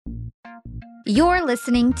You're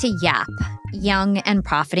listening to Yap, Young and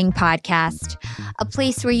Profiting Podcast, a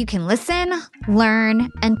place where you can listen, learn,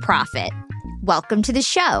 and profit. Welcome to the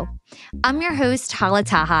show. I'm your host, Hala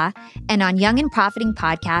Taha, and on Young and Profiting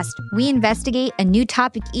Podcast, we investigate a new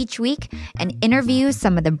topic each week and interview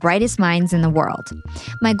some of the brightest minds in the world.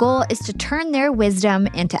 My goal is to turn their wisdom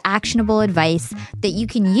into actionable advice that you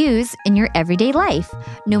can use in your everyday life,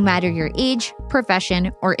 no matter your age,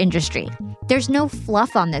 profession, or industry. There's no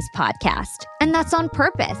fluff on this podcast, and that's on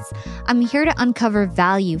purpose. I'm here to uncover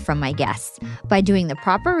value from my guests by doing the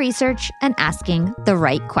proper research and asking the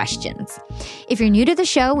right questions. If you're new to the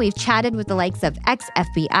show, we've chatted with the likes of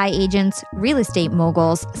ex-FBI agents, real estate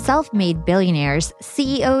moguls, self-made billionaires,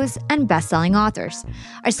 CEOs, and best-selling authors.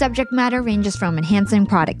 Our subject matter ranges from enhancing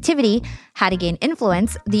productivity, how to gain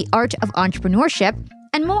influence, the art of entrepreneurship,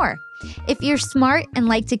 and more. If you're smart and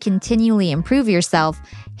like to continually improve yourself,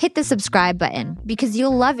 hit the subscribe button because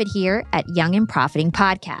you'll love it here at Young and Profiting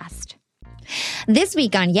Podcast. This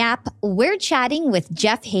week on Yap, we're chatting with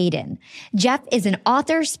Jeff Haden. Jeff is an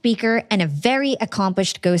author, speaker, and a very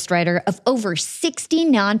accomplished ghostwriter of over 60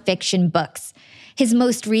 nonfiction books. His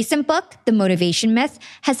most recent book, The Motivation Myth,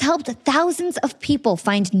 has helped thousands of people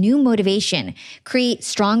find new motivation, create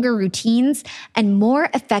stronger routines, and more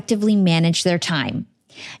effectively manage their time.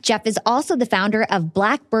 Jeff is also the founder of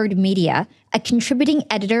Blackbird Media, a contributing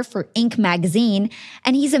editor for Inc. magazine,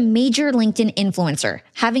 and he's a major LinkedIn influencer,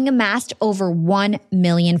 having amassed over 1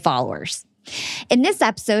 million followers. In this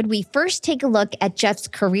episode, we first take a look at Jeff's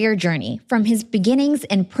career journey, from his beginnings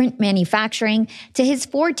in print manufacturing to his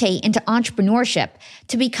forte into entrepreneurship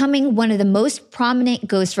to becoming one of the most prominent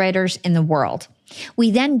ghostwriters in the world.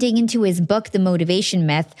 We then dig into his book, The Motivation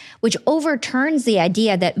Myth, which overturns the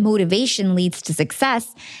idea that motivation leads to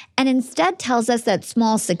success and instead tells us that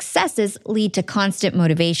small successes lead to constant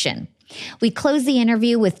motivation. We close the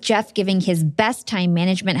interview with Jeff giving his best time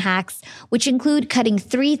management hacks, which include cutting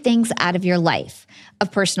 3 things out of your life: a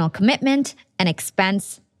personal commitment, an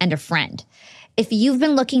expense, and a friend. If you've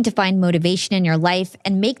been looking to find motivation in your life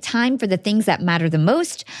and make time for the things that matter the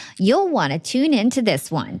most, you'll want to tune into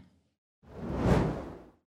this one.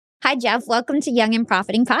 Hi, Jeff. Welcome to Young and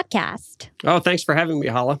Profiting Podcast. Oh, thanks for having me,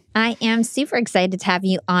 Hala. I am super excited to have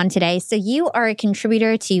you on today. So you are a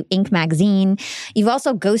contributor to Inc. magazine. You've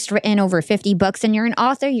also ghostwritten over 50 books, and you're an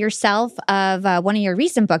author yourself of one of your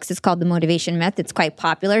recent books. It's called The Motivation Myth. It's quite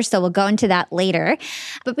popular, so we'll go into that later.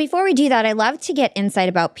 But before we do that, I love to get insight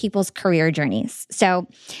about people's career journeys. So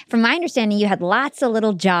from my understanding, you had lots of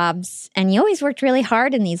little jobs, and you always worked really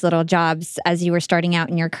hard in these little jobs as you were starting out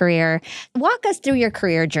in your career. Walk us through your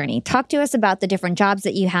career journey. Talk to us about the different jobs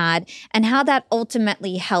that you had and how that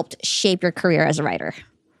ultimately helped shape your career as a writer.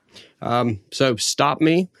 So stop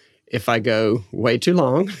me if I go way too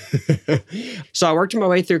long. So I worked my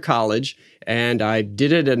way through college, and I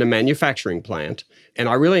did it at a manufacturing plant, and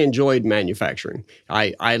I really enjoyed manufacturing.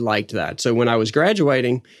 I liked that. So when I was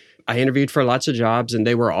graduating, I interviewed for lots of jobs, and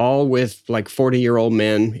they were all with like 40-year-old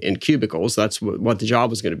men in cubicles. That's what the job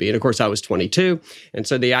was going to be. And of course, I was 22. And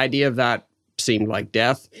so the idea of that seemed like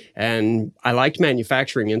death. And I liked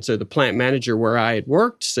manufacturing. And so the plant manager where I had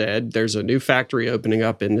worked said, there's a new factory opening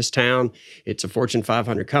up in this town. It's a Fortune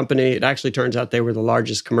 500 company. It actually turns out they were the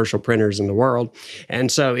largest commercial printers in the world.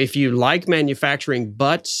 And so if you like manufacturing,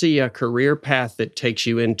 but see a career path that takes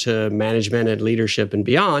you into management and leadership and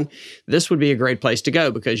beyond, this would be a great place to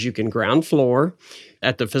go because you can ground floor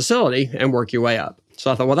at the facility and work your way up. So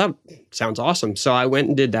I thought, well, that sounds awesome. So I went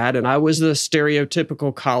and did that. And I was the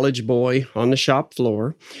stereotypical college boy on the shop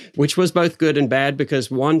floor, which was both good and bad because,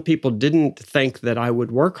 one, people didn't think that I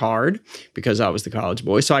would work hard because I was the college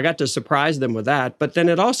boy. So I got to surprise them with that. But then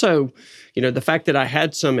it also, the fact that I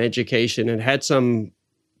had some education and had some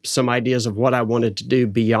ideas of what I wanted to do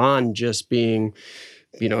beyond just being,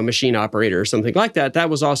 a machine operator or something like that, that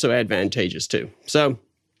was also advantageous too. So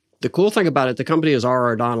the cool thing about it, the company is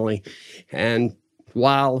R.R. Donnelley. And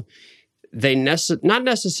while they not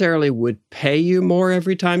necessarily would pay you more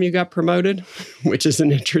every time you got promoted, which is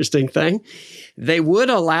an interesting thing, they would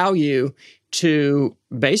allow you to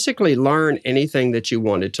basically learn anything that you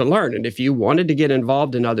wanted to learn. And if you wanted to get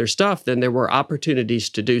involved in other stuff, then there were opportunities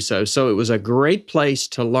to do so. So it was a great place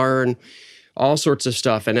to learn all sorts of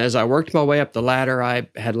stuff. And as I worked my way up the ladder, I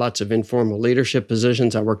had lots of informal leadership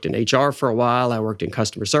positions. I worked in HR for a while. I worked in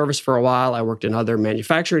customer service for a while. I worked in other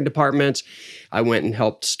manufacturing departments. I went and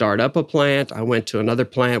helped start up a plant. I went to another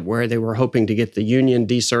plant where they were hoping to get the union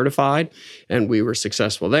decertified, and we were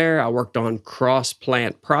successful there. I worked on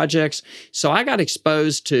cross-plant projects. So I got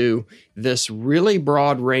exposed to this really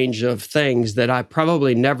broad range of things that I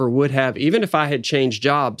probably never would have, even if I had changed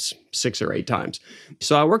jobs 6 or 8 times.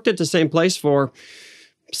 So I worked at the same place for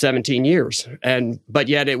 17 years. But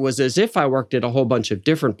yet it was as if I worked at a whole bunch of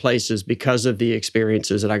different places because of the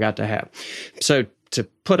experiences that I got to have. So to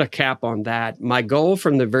put a cap on that, my goal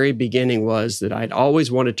from the very beginning was that I'd always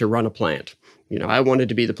wanted to run a plant. I wanted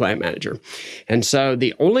to be the plant manager. And so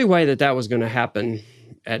the only way that that was going to happen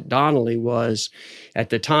at Donnelley was,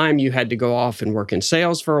 at the time, you had to go off and work in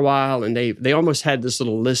sales for a while, and they almost had this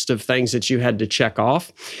little list of things that you had to check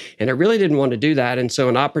off, and I really didn't want to do that. And so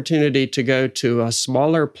an opportunity to go to a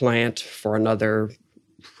smaller plant for it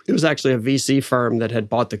was actually a VC firm that had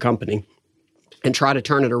bought the company, and try to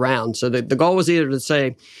turn it around. So the goal was either to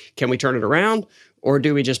say, can we turn it around, or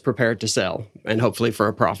do we just prepare it to sell and hopefully for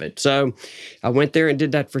a profit? So I went there and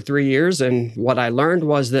did that for 3 years. And what I learned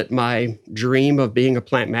was that my dream of being a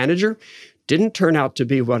plant manager didn't turn out to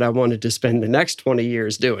be what I wanted to spend the next 20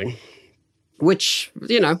 years doing, which,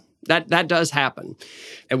 that does happen.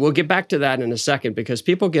 And we'll get back to that in a second, because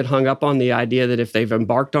people get hung up on the idea that if they've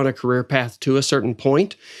embarked on a career path to a certain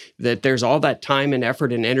point, that there's all that time and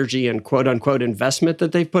effort and energy and quote unquote investment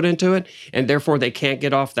that they've put into it, and therefore they can't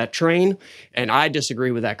get off that train. And I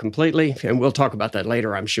disagree with that completely. And we'll talk about that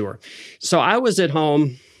later, I'm sure. So I was at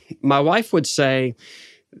home. My wife would say,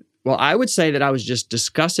 well, I would say that I was just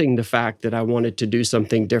discussing the fact that I wanted to do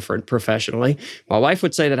something different professionally. My wife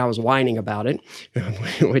would say that I was whining about it,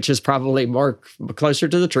 which is probably closer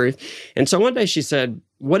to the truth. And so one day she said,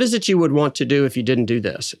 what is it you would want to do if you didn't do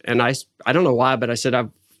this? And I don't know why, but I said,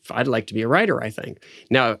 I'd like to be a writer, I think.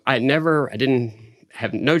 Now, I didn't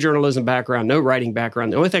have no journalism background, no writing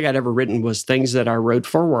background. The only thing I'd ever written was things that I wrote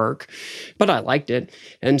for work, but I liked it.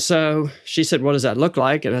 And so she said, what does that look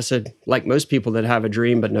like? And I said, like most people that have a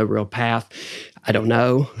dream but no real path, I don't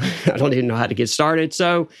know. I don't even know how to get started.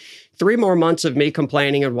 So 3 more months of me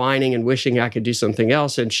complaining and whining and wishing I could do something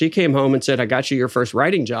else. And she came home and said, I got you your first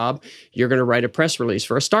writing job. You're going to write a press release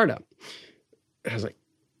for a startup. I was like,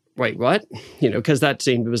 wait, what? Because that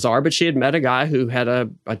seemed bizarre. But she had met a guy who had a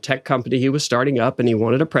tech company he was starting up, and he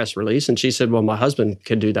wanted a press release. And she said, well, my husband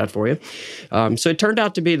can do that for you. So it turned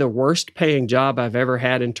out to be the worst paying job I've ever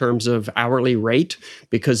had in terms of hourly rate,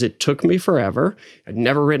 because it took me forever. I'd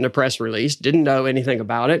never written a press release, didn't know anything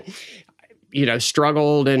about it.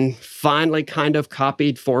 Struggled and finally kind of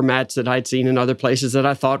copied formats that I'd seen in other places that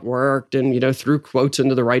I thought worked, and, threw quotes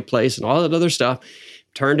into the right place and all that other stuff,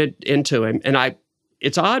 turned it into him. And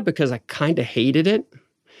it's odd because I kind of hated it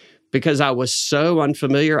because I was so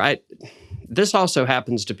unfamiliar. This also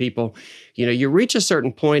happens to people. You reach a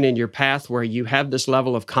certain point in your path where you have this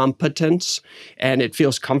level of competence and it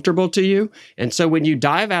feels comfortable to you. And so when you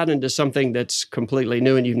dive out into something that's completely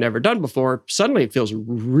new and you've never done before, suddenly it feels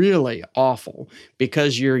really awful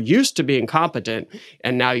because you're used to being competent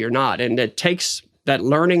and now you're not. And it takes that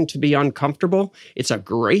learning to be uncomfortable. It's a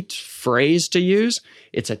great phrase to use.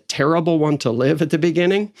 It's a terrible one to live at the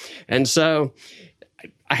beginning. And so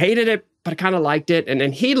I hated it, but I kind of liked it. And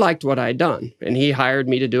then he liked what I had done, and he hired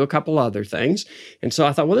me to do a couple other things. And so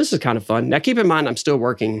I thought, well, this is kind of fun. Now, keep in mind, I'm still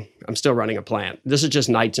running a plant. This is just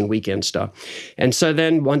nights and weekend stuff. And so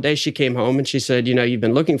then one day she came home and she said, you've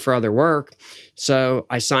been looking for other work. So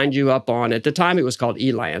I signed you up on, at the time it was called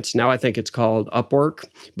Elance. Now I think it's called Upwork,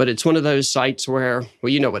 but it's one of those sites where,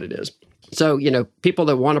 well, you know what it is. So, people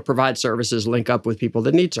that want to provide services link up with people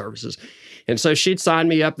that need services. And so she'd signed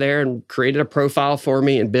me up there and created a profile for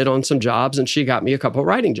me and bid on some jobs, and she got me a couple of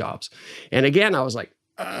writing jobs. And again, I was like,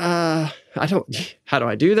 how do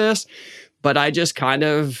I do this? But I just kind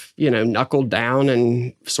of, knuckled down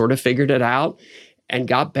and sort of figured it out and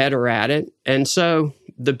got better at it. And so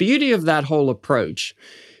the beauty of that whole approach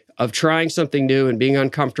of trying something new and being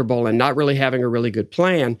uncomfortable and not really having a really good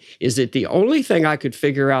plan is that the only thing I could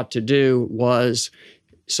figure out to do was,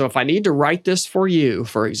 so if I need to write this for you,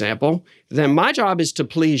 for example, then my job is to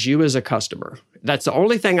please you as a customer. That's the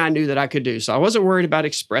only thing I knew that I could do. So I wasn't worried about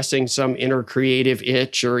expressing some inner creative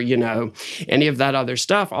itch or, any of that other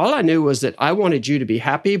stuff. All I knew was that I wanted you to be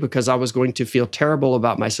happy because I was going to feel terrible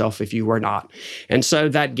about myself if you were not. And so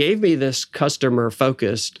that gave me this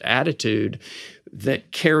customer-focused attitude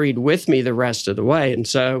that carried with me the rest of the way. And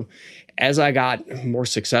so as I got more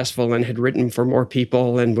successful and had written for more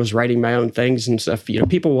people and was writing my own things and stuff,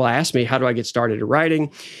 people will ask me, how do I get started at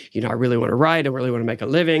writing? I really want to write. I really want to make a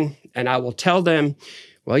living. And I will tell them,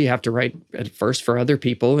 well, you have to write at first for other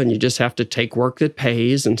people and you just have to take work that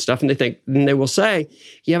pays and stuff. And they will say,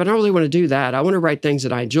 yeah, but I don't really want to do that. I want to write things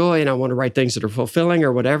that I enjoy and I want to write things that are fulfilling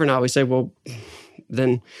or whatever. And I always say, well,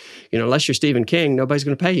 then, unless you're Stephen King, nobody's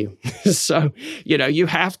going to pay you. So, you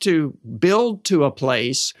have to build to a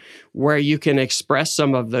place where you can express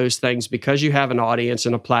some of those things because you have an audience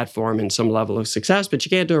and a platform and some level of success, but you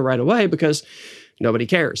can't do it right away because nobody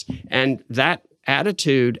cares. And that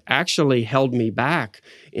attitude actually held me back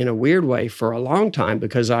in a weird way for a long time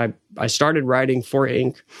because I started writing for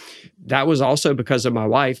Inc. That was also because of my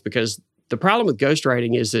wife, because the problem with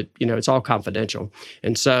ghostwriting is that, it's all confidential.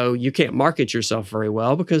 And so you can't market yourself very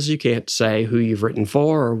well because you can't say who you've written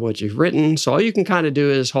for or what you've written. So all you can kind of do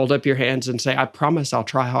is hold up your hands and say, I promise I'll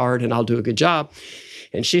try hard and I'll do a good job.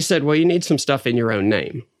 And she said, well, you need some stuff in your own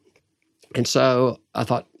name. And so I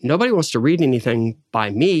thought, nobody wants to read anything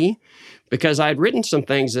by me because I had written some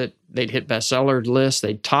things that they'd hit bestseller lists,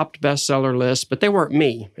 they'd topped bestseller lists, but they weren't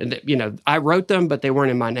me. And, I wrote them, but they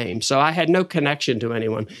weren't in my name. So I had no connection to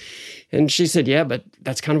anyone. And she said, yeah, but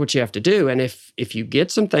that's kind of what you have to do. And if you get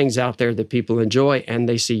some things out there that people enjoy and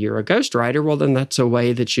they see you're a ghostwriter, well, then that's a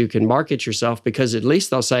way that you can market yourself because at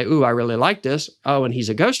least they'll say, ooh, I really like this. Oh, and he's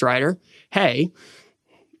a ghostwriter. Hey,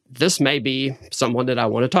 this may be someone that I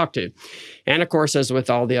want to talk to. And of course, as with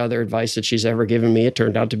all the other advice that she's ever given me, it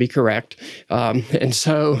turned out to be correct. And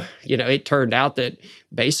so, it turned out that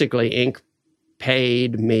basically Inc.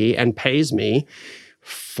 paid me and pays me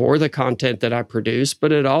for the content that I produce,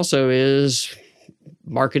 but it also is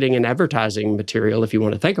marketing and advertising material, if you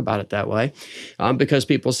want to think about it that way, because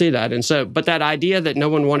people see that. And so, but that idea that no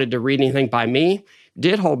one wanted to read anything by me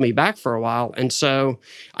did hold me back for a while. And so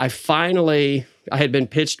I had been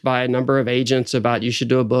pitched by a number of agents about, you should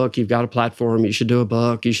do a book, you've got a platform, you should do a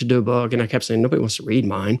book, you should do a book. And I kept saying, nobody wants to read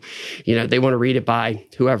mine. They want to read it by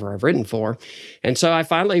whoever I've written for. And so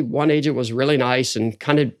one agent was really nice and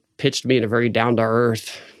kind of pitched me in a very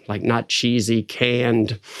down-to-earth, like not cheesy,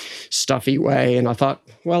 canned, stuffy way. And I thought,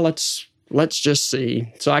 well, let's just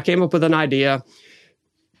see. So I came up with an idea.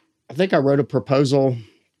 I think I wrote a proposal.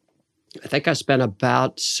 I think I spent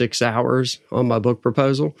about 6 hours on my book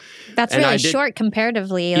proposal. That's really short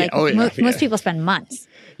comparatively. Most people spend months.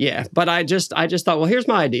 Yeah, but I just thought, well, here's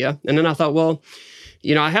my idea. And then I thought, well,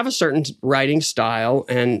 I have a certain writing style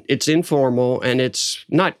and it's informal and it's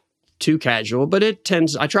not too casual, but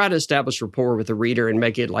I try to establish rapport with the reader and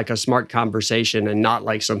make it like a smart conversation and not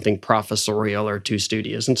like something professorial or too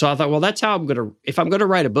studious. And so I thought, well, that's how if I'm going to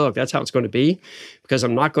write a book, that's how it's going to be, because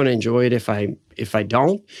I'm not going to enjoy it if I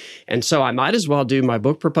don't. And so I might as well do my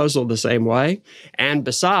book proposal the same way. And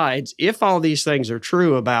besides, if all these things are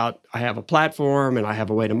true about I have a platform and I have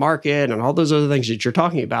a way to market and all those other things that you're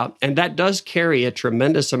talking about, and that does carry a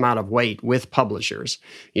tremendous amount of weight with publishers.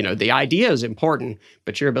 The idea is important,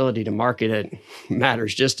 but your ability to market it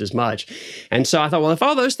matters just as much. And so I thought, well, if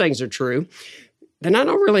all those things are true, then I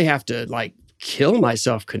don't really have to kill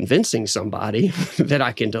myself convincing somebody that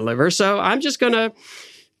I can deliver. So I'm just gonna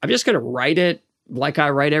write it like I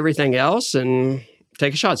write everything else and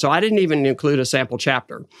take a shot. So I didn't even include a sample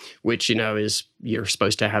chapter, which, is you're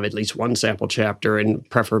supposed to have at least one sample chapter and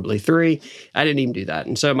preferably 3. I didn't even do that.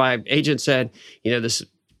 And so my agent said, this is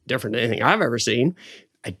different than anything I've ever seen.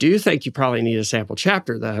 I do think you probably need a sample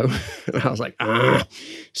chapter, though. And I was like,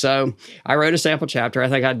 So I wrote a sample chapter. I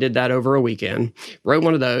think I did that over a weekend. Wrote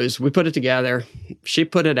one of those. We put it together. She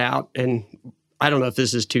put it out. And I don't know if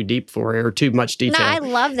this is too deep for her or too much detail. No, I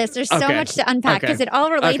love this. There's so much to unpack because it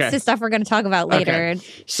all relates to stuff we're going to talk about later. Okay.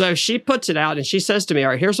 So she puts it out and she says to me, all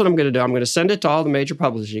right, here's what I'm going to do. I'm going to send it to all the major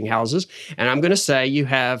publishing houses. And I'm going to say you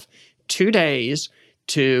have 2 days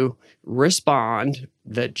to respond,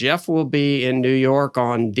 that Jeff will be in New York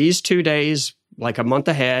on these 2 days, like a month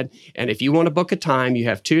ahead. And if you want to book a time, you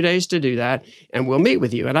have 2 days to do that and we'll meet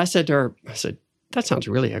with you. And I said to her, that sounds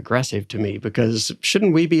really aggressive to me because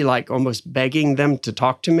shouldn't we be almost begging them to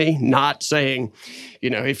talk to me? Not saying,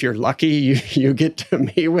 if you're lucky, you get to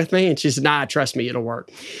meet with me. And she said, nah, trust me, it'll work.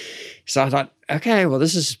 So I thought, okay, well,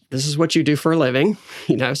 this is what you do for a living,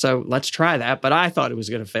 so let's try that. But I thought it was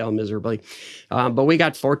going to fail miserably. But we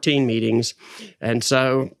got 14 meetings. And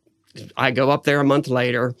so I go up there a month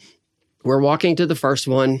later. We're walking to the first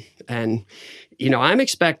one. And, I'm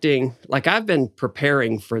expecting, I've been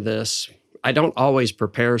preparing for this. I don't always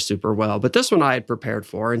prepare super well, but this one I had prepared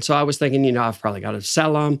for. And so I was thinking, I've probably got to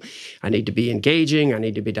sell them. I need to be engaging. I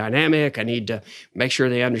need to be dynamic. I need to make sure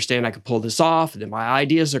they understand I can pull this off, that my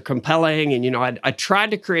ideas are compelling. And, I tried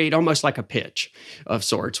to create almost like a pitch of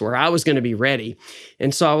sorts where I was going to be ready.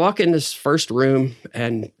 And so I walk in this first room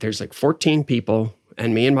and there's 14 people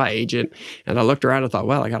and me and my agent. And I looked around and thought,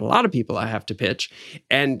 well, I got a lot of people I have to pitch.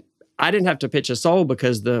 And I didn't have to pitch a soul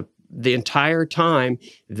because the entire time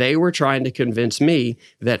they were trying to convince me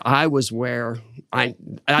that I was where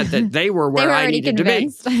that they were where I needed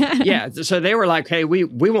convinced. to be. Yeah. So they were like, hey, we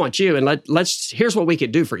want you, and here's what we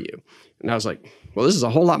could do for you. And I was like, well, this is a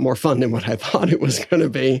whole lot more fun than what I thought it was going to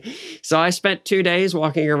be. So I spent 2 days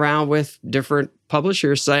walking around with different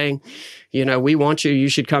publishers saying, we want you. You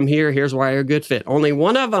should come here. Here's why you're a good fit. Only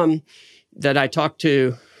one of them that I talked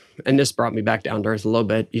to, and this brought me back down to earth a little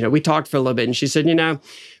bit. We talked for a little bit, and she said,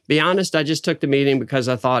 be honest, I just took the meeting because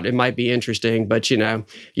I thought it might be interesting, but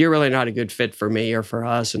you're really not a good fit for me or for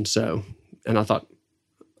us. And I thought,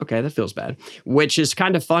 okay, that feels bad, which is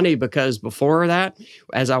kind of funny because before that,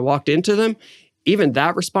 as I walked into them, even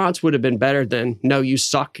that response would have been better than, no, you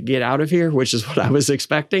suck, get out of here, which is what I was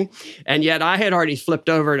expecting. And yet I had already flipped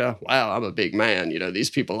over to, wow, I'm a big man. These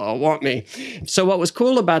people all want me. So what was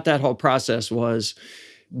cool about that whole process was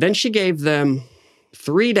then she gave them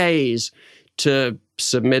 3 days to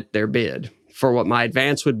submit their bid for what my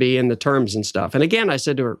advance would be and the terms and stuff. And again, I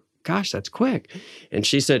said to her, gosh, that's quick. And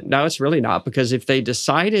she said, no, it's really not, because if they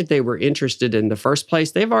decided they were interested in the first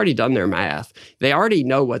place, they've already done their math. They already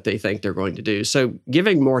know what they think they're going to do. So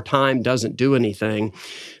giving more time doesn't do anything.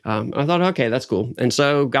 I thought, okay, that's cool. And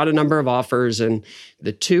so got a number of offers, and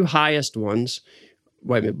the 2 highest ones,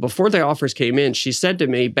 wait a minute, before the offers came in, she said to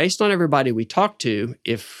me, based on everybody we talked to,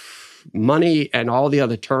 if money and all the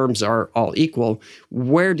other terms are all equal,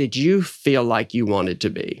 where did you feel like you wanted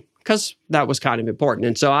to be? Because that was kind of important.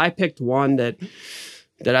 And so I picked one that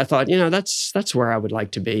I thought, that's where I would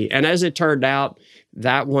like to be. And as it turned out,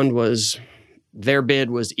 that one was, their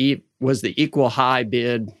bid was the equal high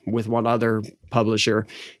bid with one other publisher.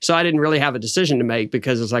 So I didn't really have a decision to make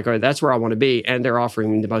because it's like, all right, that's where I want to be. And they're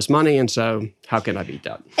offering me the most money. And so how can I beat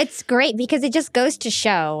that? It's great because it just goes to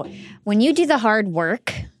show when you do the hard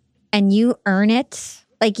work and you earn it.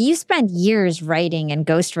 Like you spent years writing and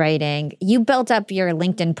ghostwriting. You built up your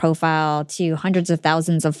LinkedIn profile to hundreds of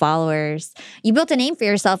thousands of followers. You built a name for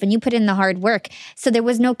yourself and you put in the hard work. So there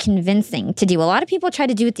was no convincing to do. A lot of people try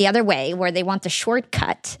to do it the other way where they want the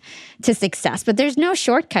shortcut to success, but there's no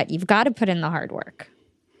shortcut. You've got to put in the hard work.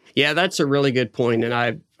 Yeah, that's a really good point.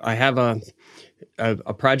 And I have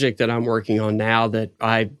a project that I'm working on now that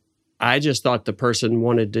I just thought the person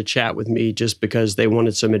wanted to chat with me just because they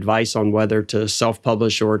wanted some advice on whether to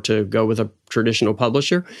self-publish or to go with a traditional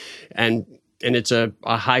publisher. And it's a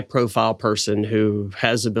high-profile person who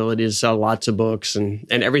has the ability to sell lots of books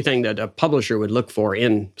and everything that a publisher would look for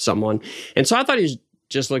in someone. And so I thought he was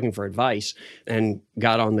just looking for advice and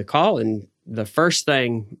got on the call. And the first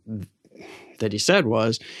thing that he said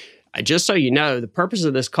was, just so you know, the purpose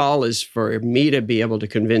of this call is for me to be able to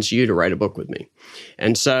convince you to write a book with me.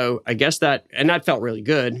 And so I guess that felt really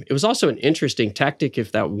good. It was also an interesting tactic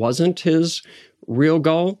if that wasn't his real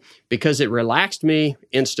goal, because it relaxed me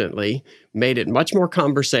instantly, made it much more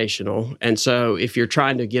conversational. And so if you're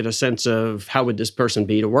trying to get a sense of how would this person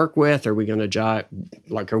be to work with, are we going to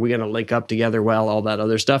are we going to link up together well, all that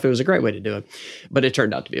other stuff, it was a great way to do it. But it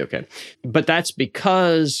turned out to be okay. But that's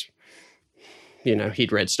because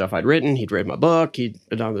he'd read stuff I'd written, he'd read my book, he'd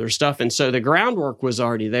done other stuff. And so the groundwork was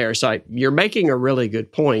already there. So you're making a really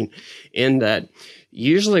good point in that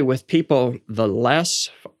usually with people, the less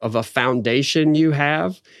of a foundation you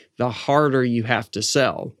have, the harder you have to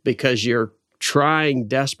sell because you're trying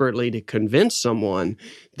desperately to convince someone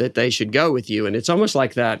that they should go with you. And it's almost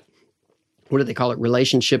like that. What do they call it?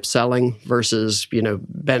 Relationship selling versus,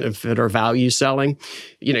 benefit or value selling.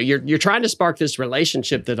 You're trying to spark this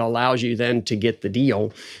relationship that allows you then to get the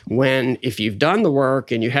deal. When if you've done the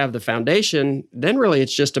work and you have the foundation, then really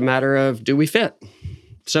it's just a matter of, do we fit?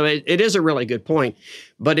 So it is a really good point.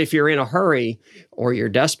 But if you're in a hurry or you're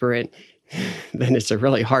desperate, then it's a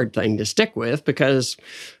really hard thing to stick with because,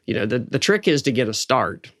 the trick is to get a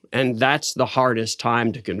start. And that's the hardest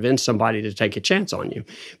time to convince somebody to take a chance on you.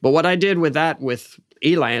 But what I did with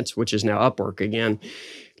Elance, which is now Upwork again,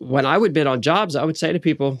 when I would bid on jobs, I would say to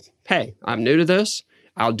people, hey, I'm new to this.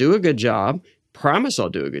 I'll do a good job. Promise I'll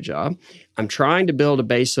do a good job. I'm trying to build a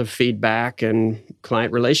base of feedback and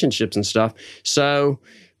client relationships and stuff. So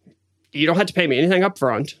you don't have to pay me anything up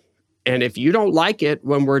front. And if you don't like it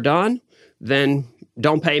when we're done, then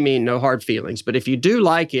don't pay me, no hard feelings. But if you do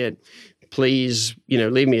like it, please,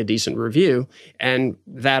 leave me a decent review. And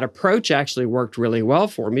that approach actually worked really well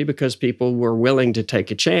for me because people were willing to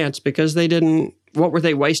take a chance because what were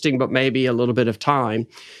they wasting but maybe a little bit of time?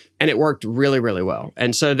 And it worked really, really well.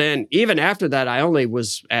 And so then even after that, I only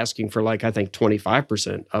was asking for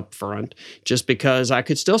 25% upfront just because I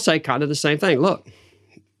could still say kind of the same thing. Look,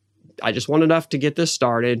 I just want enough to get this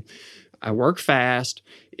started. I work fast.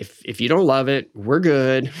 If you don't love it, we're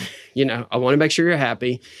good. I want to make sure you're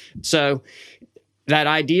happy. So that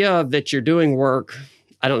idea of that you're doing work,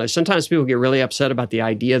 I don't know. Sometimes people get really upset about the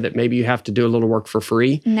idea that maybe you have to do a little work for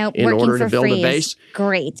free in order to build a base.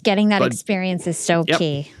 Great. Getting that experience is so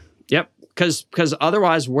key. Yep. Because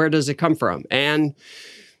otherwise, where does it come from? And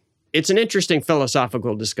it's an interesting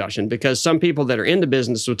philosophical discussion because some people that are into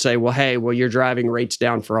business would say, well, you're driving rates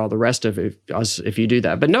down for all the rest of us if you do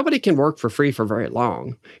that. But nobody can work for free for very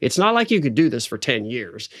long. It's not like you could do this for 10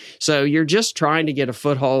 years. So you're just trying to get a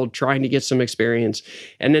foothold, trying to get some experience.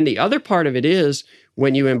 And then the other part of it is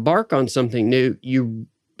when you embark on something new, you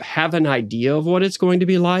have an idea of what it's going to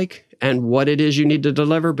be like and what it is you need to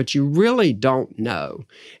deliver, but you really don't know.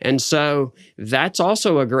 And so that's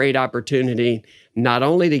also a great opportunity not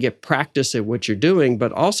only to get practice at what you're doing,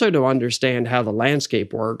 but also to understand how the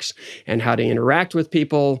landscape works and how to interact with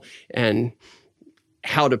people and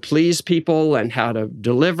how to please people and how to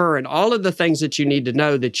deliver and all of the things that you need to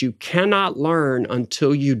know that you cannot learn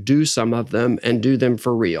until you do some of them and do them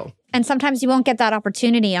for real. And sometimes you won't get that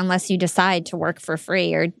opportunity unless you decide to work for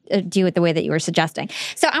free or do it the way that you were suggesting.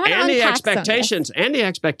 So I want to the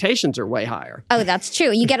expectations are way higher. Oh, that's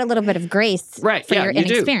true. You get a little bit of grace for your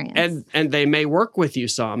inexperience. And they may work with you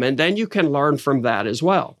some, and then you can learn from that as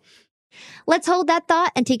well. Let's hold that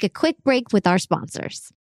thought and take a quick break with our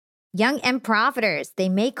sponsors. Young and Profiters, they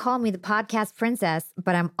may call me the podcast princess,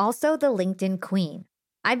 but I'm also the LinkedIn queen.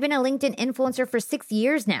 I've been a LinkedIn influencer for 6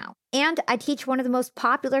 years now, and I teach one of the most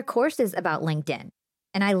popular courses about LinkedIn.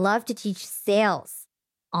 And I love to teach sales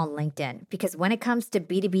on LinkedIn because when it comes to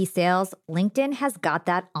B2B sales, LinkedIn has got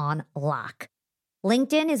that on lock.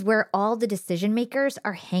 LinkedIn is where all the decision makers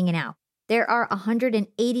are hanging out. There are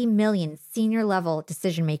 180 million senior level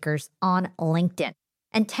decision makers on LinkedIn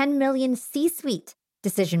and 10 million C-suite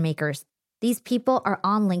decision makers. These people are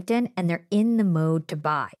on LinkedIn and they're in the mode to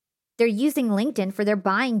buy. They're using LinkedIn for their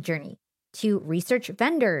buying journey, to research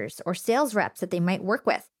vendors or sales reps that they might work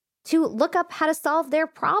with, to look up how to solve their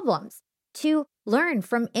problems, to learn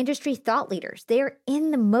from industry thought leaders. They are in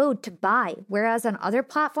the mode to buy, whereas on other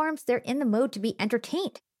platforms, they're in the mode to be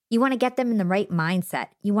entertained. You want to get them in the right mindset.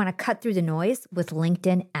 You want to cut through the noise with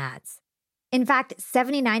LinkedIn ads. In fact,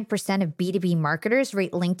 79% of B2B marketers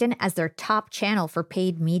rate LinkedIn as their top channel for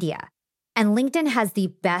paid media. And LinkedIn has the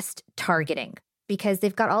best targeting, because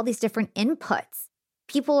they've got all these different inputs.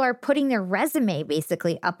 People are putting their resume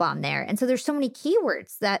basically up on there. And so there's so many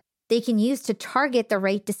keywords that they can use to target the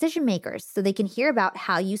right decision makers so they can hear about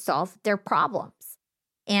how you solve their problems.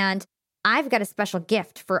 And I've got a special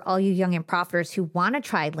gift for all you young and profiters who want to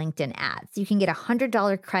try LinkedIn ads. You can get a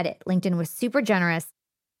 $100 credit. LinkedIn was super generous.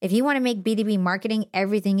 If you want to make B2B marketing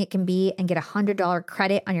everything it can be and get a $100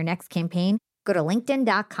 credit on your next campaign, go to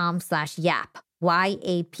linkedin.com/YAP,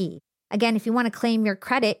 YAP. Again, if you want to claim your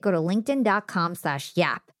credit, go to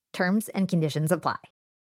linkedin.com/YAP. Terms and conditions apply.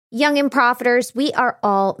 Young and profiters, we are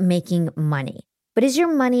all making money. But is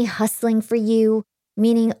your money hustling for you?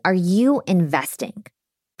 Meaning, are you investing?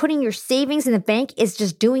 Putting your savings in the bank is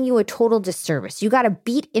just doing you a total disservice. You got to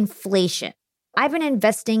beat inflation. I've been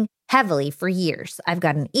investing heavily for years. I've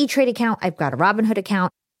got an E-Trade account. I've got a Robinhood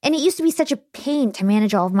account. And it used to be such a pain to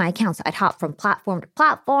manage all of my accounts. I'd hop from platform to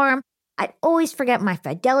platform. I'd always forget my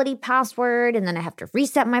Fidelity password, and then I have to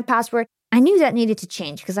reset my password. I knew that needed to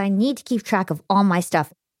change because I need to keep track of all my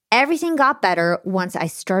stuff. Everything got better once I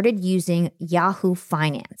started using Yahoo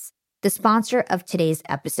Finance, the sponsor of today's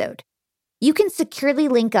episode. You can securely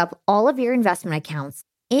link up all of your investment accounts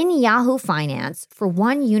in Yahoo Finance for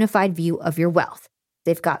one unified view of your wealth.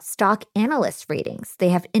 They've got stock analyst ratings. They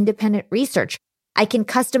have independent research. I can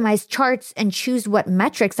customize charts and choose what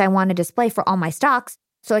metrics I want to display for all my stocks,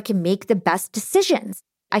 so I can make the best decisions.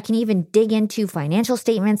 I can even dig into financial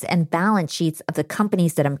statements and balance sheets of the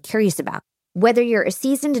companies that I'm curious about. Whether you're a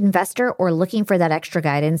seasoned investor or looking for that extra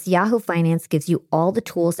guidance, Yahoo Finance gives you all the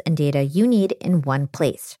tools and data you need in one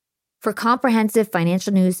place. For comprehensive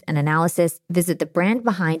financial news and analysis, visit the brand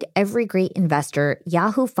behind every great investor,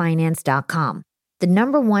 yahoofinance.com, the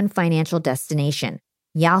 #1 financial destination,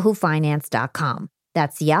 yahoofinance.com.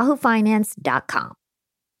 That's yahoofinance.com.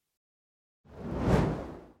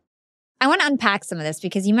 I want to unpack some of this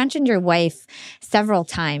because you mentioned your wife several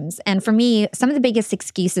times. And for me, some of the biggest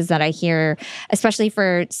excuses that I hear, especially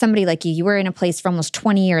for somebody like you were in a place for almost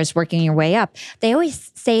 20 years working your way up. They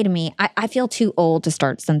always say to me, I feel too old to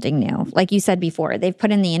start something new. Like you said before, they've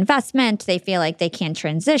put in the investment. They feel like they can't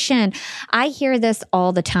transition. I hear this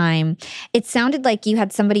all the time. It sounded like you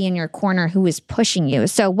had somebody in your corner who was pushing you.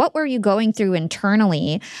 So what were you going through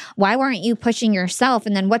internally? Why weren't you pushing yourself?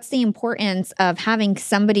 And then what's the importance of having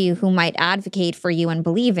somebody who might advocate for you and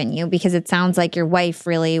believe in you? Because it sounds like your wife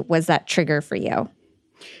really was that trigger for you.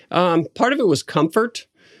 Part of it was comfort,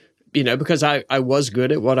 because I was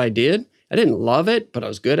good at what I did. I didn't love it, but I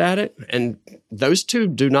was good at it. And those two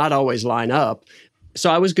do not always line up. So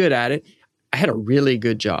I was good at it. I had a really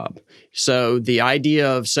good job. So the idea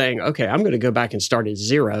of saying, okay, I'm going to go back and start at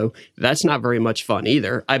zero, that's not very much fun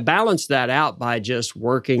either. I balanced that out by just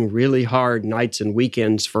working really hard nights and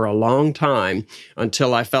weekends for a long time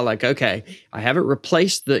until I felt like, okay, I haven't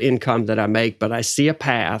replaced the income that I make, but I see a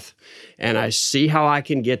path and I see how I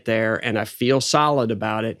can get there and I feel solid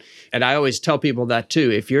about it. And I always tell people that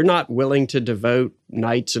too. If you're not willing to devote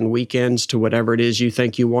nights and weekends to whatever it is you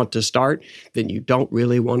think you want to start, then you don't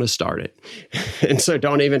really want to start it. And so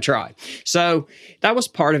don't even try. So that was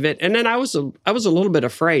part of it. And then I was a little bit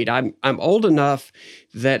afraid. I'm old enough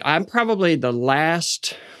that I'm probably the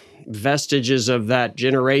last vestiges of that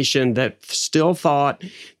generation that still thought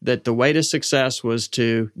that the way to success was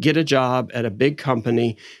to get a job at a big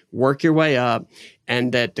company, work your way up,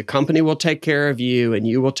 and that the company will take care of you and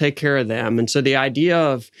you will take care of them. And so the idea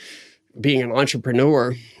of being an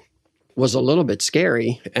entrepreneur was a little bit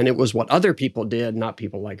scary, and it was what other people did, not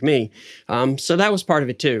people like me. So that was part of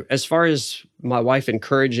it too. As far as my wife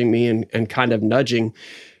encouraging me and kind of nudging,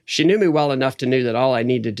 she knew me well enough to know that all I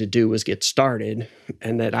needed to do was get started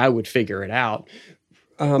and that I would figure it out.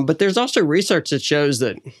 But there's also research that shows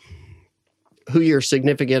that who your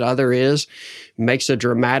significant other is makes a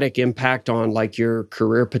dramatic impact on like your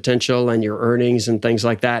career potential and your earnings and things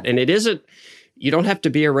like that. And you don't have to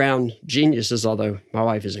be around geniuses, although my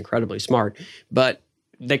wife is incredibly smart, but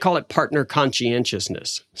they call it partner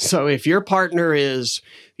conscientiousness. So if your partner is,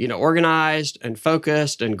 organized and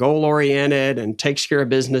focused and goal-oriented and takes care of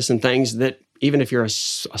business and things that even if you're a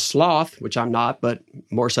sloth, which I'm not, but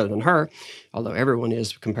more so than her, although everyone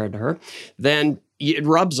is compared to her, then it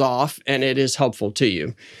rubs off and it is helpful to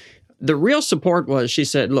you. The real support was, she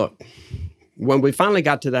said, look, when we finally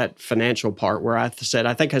got to that financial part where I said,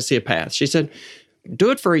 I think I see a path, she said, do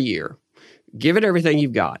it for a year. Give it everything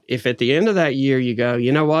you've got. If at the end of that year you go,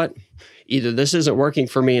 you know what, either this isn't working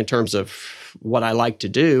for me in terms of what I like to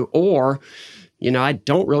do, or, I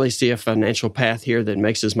don't really see a financial path here that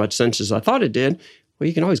makes as much sense as I thought it did, well,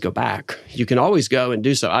 you can always go back. You can always go and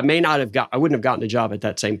do so. I wouldn't have gotten a job at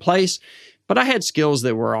that same place, but I had skills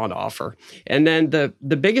that were on offer. And then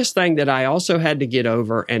the biggest thing that I also had to get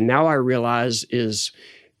over, and now I realize is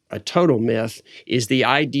a total myth, is the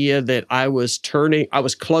idea that I was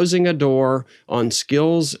closing a door on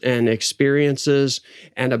skills and experiences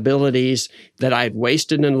and abilities that I had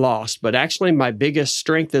wasted and lost. But actually my biggest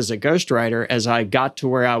strength as a ghostwriter, as I got to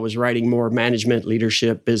where I was writing more management,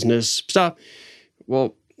 leadership, business stuff,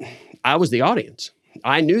 well, I was the audience.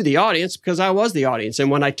 I knew the audience because I was the audience. And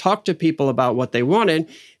when I talked to people about what they wanted,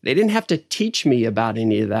 they didn't have to teach me about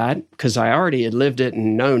any of that because I already had lived it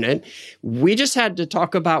and known it. We just had to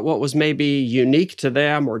talk about what was maybe unique to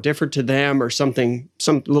them or different to them or some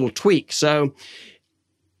little tweak. So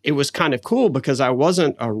it was kind of cool because I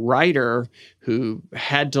wasn't a writer who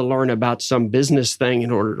had to learn about some business thing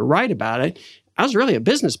in order to write about it. I was really a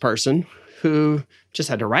business person who just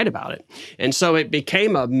had to write about it. And so it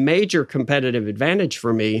became a major competitive advantage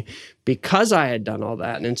for me because I had done all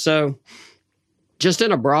that. And so just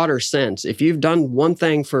in a broader sense, if you've done one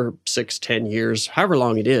thing for 6, 10 years, however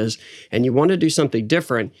long it is, and you want to do something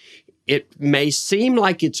different, it may seem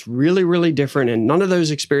like it's really, really different and none of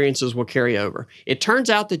those experiences will carry over. It turns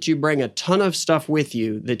out that you bring a ton of stuff with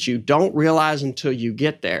you that you don't realize until you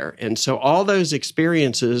get there. And so all those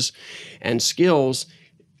experiences and skills,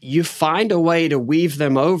 you find a way to weave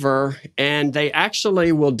them over, and they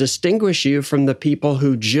actually will distinguish you from the people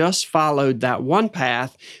who just followed that one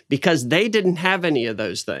path because they didn't have any of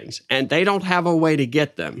those things, and they don't have a way to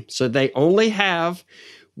get them. So they only have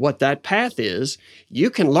what that path is. You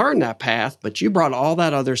can learn that path, but you brought all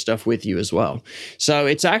that other stuff with you as well. So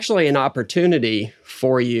it's actually an opportunity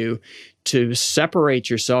for you to separate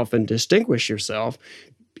yourself and distinguish yourself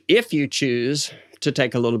if you choose to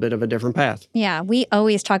take a little bit of a different path. Yeah, we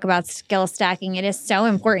always talk about skill stacking. It is so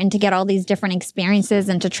important to get all these different experiences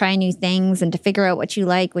and to try new things and to figure out what you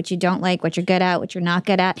like, what you don't like, what you're good at, what you're not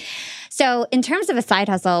good at. So in terms of a side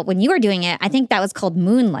hustle, when you were doing it, I think that was called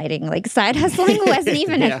moonlighting. Like side hustling wasn't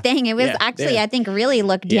even a thing. It was actually, I think, really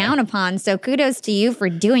looked down upon. So kudos to you for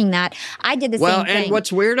doing that. I did the same thing. Well, and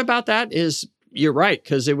what's weird about that is you're right,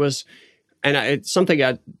 because it was, and it's something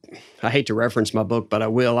I hate to reference my book, but I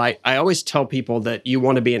will. I always tell people that you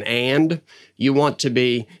want to be an and. You want to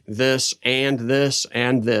be this and this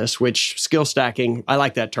and this, which skill stacking, I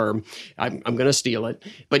like that term. I'm going to steal it.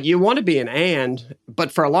 But you want to be an and.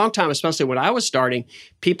 But for a long time, especially when I was starting,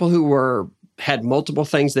 people who had multiple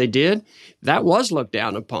things they did, that was looked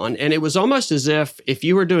down upon. And it was almost as if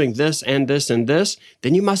you were doing this and this and this,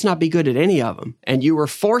 then you must not be good at any of them. And you were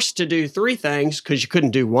forced to do 3 things because you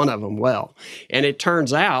couldn't do one of them well. And it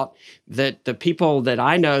turns out that the people that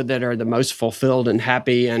I know that are the most fulfilled and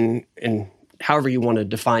happy and however you want to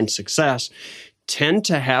define success tend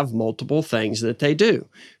to have multiple things that they do,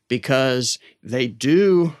 because they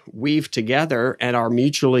do weave together and are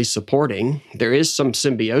mutually supporting. There is some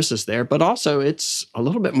symbiosis there, but also it's a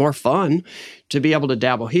little bit more fun to be able to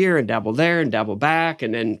dabble here and dabble there and dabble back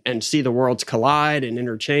and see the worlds collide and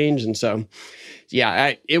interchange. And so,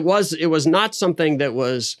 it was not something that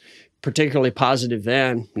was particularly positive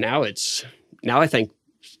then. Now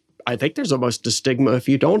I think there's almost a stigma if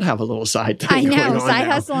you don't have a little side thing. I know. Going on side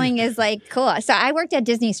now. Hustling is like cool. So I worked at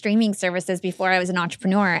Disney streaming services before I was an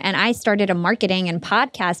entrepreneur, and I started a marketing and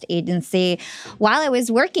podcast agency while I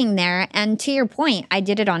was working there. And to your point, I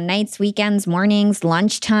did it on nights, weekends, mornings,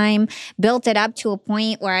 lunchtime, built it up to a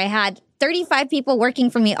point where I had 35 people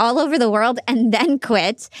working for me all over the world and then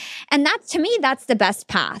quit. And to me, that's the best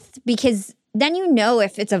path, because then you know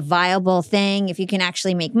if it's a viable thing, if you can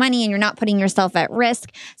actually make money and you're not putting yourself at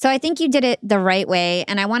risk. So I think you did it the right way.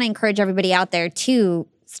 And I want to encourage everybody out there to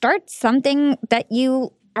start something that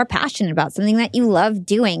you are passionate about, something that you love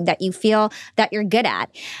doing, that you feel that you're good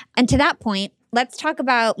at. And to that point, let's talk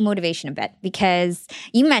about motivation a bit, because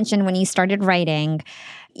you mentioned when you started writing,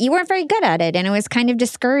 you weren't very good at it and it was kind of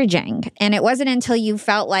discouraging. And it wasn't until you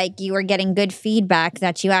felt like you were getting good feedback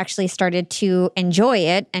that you actually started to enjoy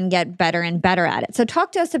it and get better and better at it. So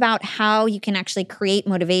talk to us about how you can actually create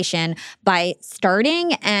motivation by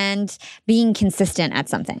starting and being consistent at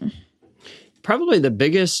something. Probably the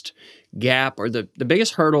biggest gap or the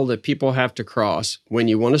biggest hurdle that people have to cross when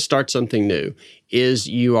you want to start something new is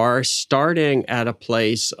you are starting at a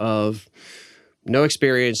place of no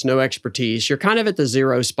experience, no expertise. You're kind of at the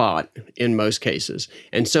zero spot in most cases.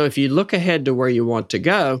 And so if you look ahead to where you want to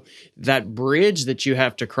go, that bridge that you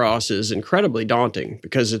have to cross is incredibly daunting,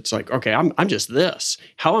 because it's like, okay, I'm just this.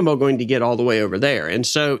 How am I going to get all the way over there? And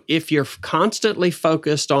so if you're constantly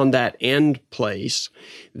focused on that end place,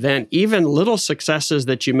 then even little successes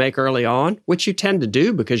that you make early on, which you tend to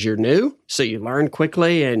do because you're new, so you learn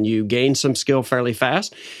quickly and you gain some skill fairly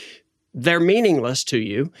fast, they're meaningless to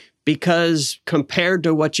you, because compared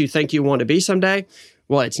to what you think you want to be someday,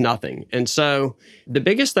 well, it's nothing. And so the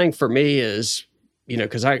biggest thing for me is,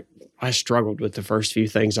 because I struggled with the first few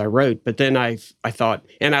things I wrote, but then I thought,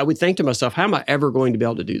 and I would think to myself, how am I ever going to be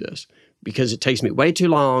able to do this? Because it takes me way too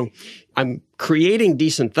long. I'm creating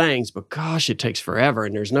decent things, but gosh, it takes forever,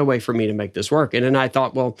 and there's no way for me to make this work. And then I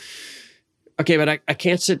thought, well, okay, but I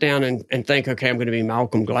can't sit down and think, okay, I'm going to be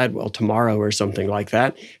Malcolm Gladwell tomorrow or something like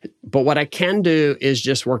that. But what I can do is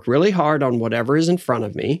just work really hard on whatever is in front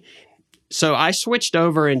of me. So I switched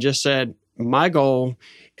over and just said, my goal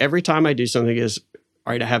every time I do something is,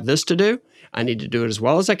 all right, I have this to do. I need to do it as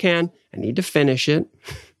well as I can. I need to finish it.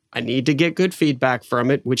 I need to get good feedback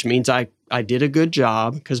from it, which means I did a good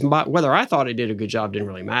job, because whether I thought I did a good job didn't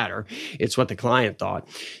really matter. It's what the client thought.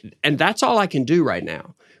 And that's all I can do right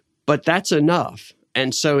now. But that's enough.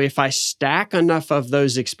 And so if I stack enough of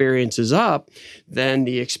those experiences up, then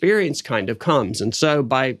the experience kind of comes. And so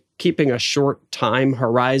by keeping a short time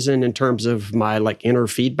horizon in terms of my inner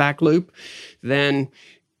feedback loop, then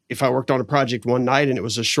if I worked on a project one night and it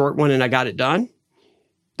was a short one and I got it done,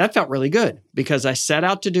 that felt really good, because I set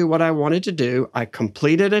out to do what I wanted to do. I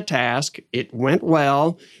completed a task. It went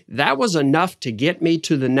well. That was enough to get me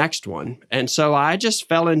to the next one. And so I just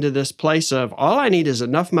fell into this place of all I need is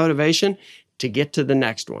enough motivation to get to the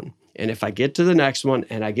next one. And if I get to the next one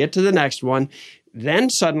and I get to the next one, then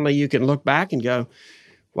suddenly you can look back and go,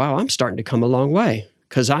 wow, I'm starting to come a long way.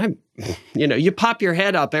 Because you pop your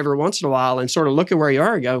head up every once in a while and sort of look at where you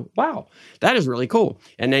are and go, wow, that is really cool.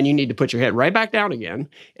 And then you need to put your head right back down again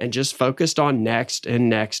and just focused on next and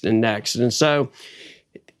next and next. And so,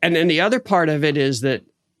 and then the other part of it is that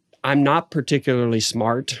I'm not particularly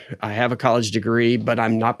smart. I have a college degree, but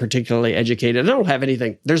I'm not particularly educated. I don't have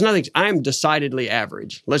anything. There's nothing. I'm decidedly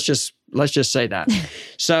average. Let's just say that.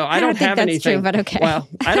 So I don't think have that's anything. true, but okay. Well,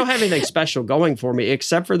 I don't have anything special going for me,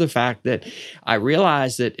 except for the fact that I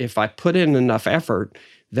realize that if I put in enough effort,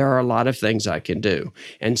 there are a lot of things I can do.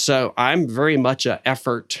 And so I'm very much an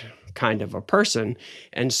effort kind of a person.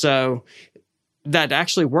 And so that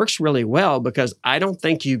actually works really well, because I don't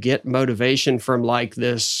think you get motivation from like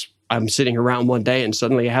this. I'm sitting around one day and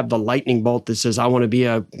suddenly I have the lightning bolt that says I want to be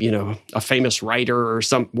a famous writer or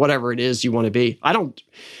whatever it is you want to be.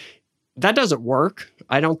 That doesn't work.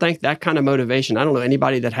 I don't think that kind of motivation. I don't know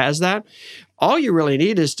anybody that has that. All you really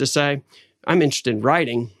need is to say, I'm interested in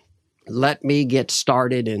writing. Let me get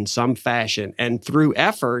started in some fashion. And through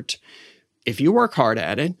effort, if you work hard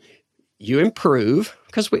at it, you improve,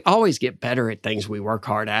 because we always get better at things we work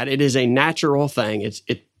hard at. It is a natural thing. It's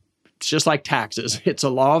just like taxes. It's a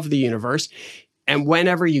law of the universe. And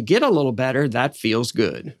whenever you get a little better, that feels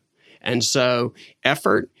good. And so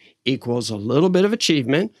effort equals a little bit of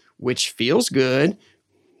achievement, which feels good,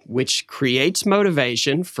 which creates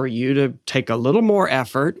motivation for you to take a little more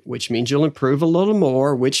effort, which means you'll improve a little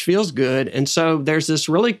more, which feels good. And so there's this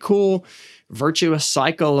really cool virtuous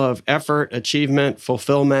cycle of effort, achievement,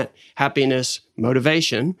 fulfillment, happiness,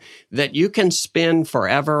 motivation that you can spin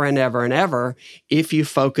forever and ever and ever if you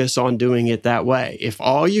focus on doing it that way. If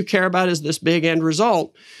all you care about is this big end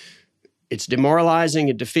result, it's demoralizing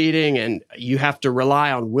and defeating, and you have to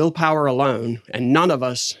rely on willpower alone, and none of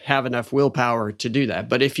us have enough willpower to do that.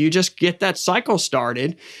 But if you just get that cycle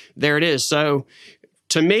started, there it is. So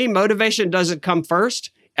to me, motivation doesn't come first,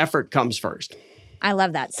 effort comes first. I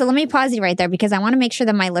love that. So let me pause you right there, because I want to make sure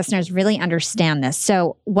that my listeners really understand this.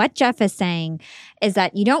 So what Jeff is saying is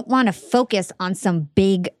that you don't want to focus on some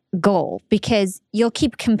big goal, because you'll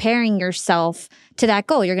keep comparing yourself to that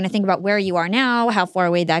goal. You're going to think about where you are now, how far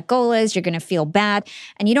away that goal is. You're going to feel bad.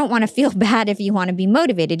 And you don't want to feel bad if you want to be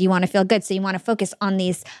motivated. You want to feel good. So you want to focus on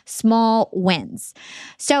these small wins.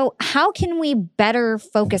 So how can we better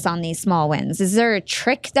focus on these small wins? Is there a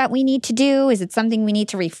trick that we need to do? Is it something we need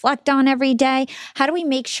to reflect on every day? How do we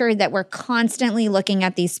make sure that we're constantly looking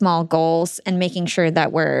at these small goals and making sure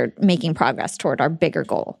that we're making progress toward our bigger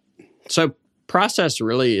goal? So process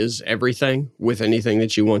really is everything with anything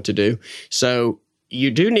that you want to do. So you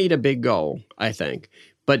do need a big goal, I think.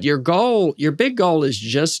 But your big goal is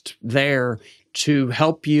just there to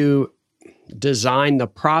help you design the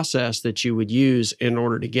process that you would use in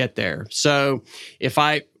order to get there. So it's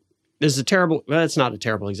not a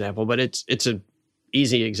terrible example, but it's an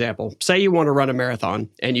easy example. Say you want to run a marathon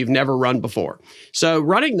and you've never run before. So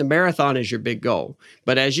running the marathon is your big goal.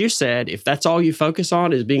 But as you said, if that's all you focus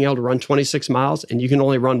on is being able to run 26 miles and you can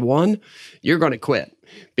only run one, you're going to quit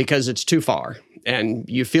because it's too far. And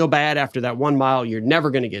you feel bad after that 1 mile, you're never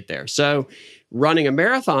going to get there. So running a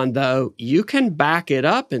marathon, though, you can back it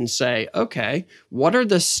up and say, okay, what are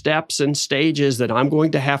the steps and stages that I'm going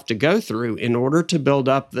to have to go through in order to build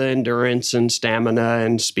up the endurance and stamina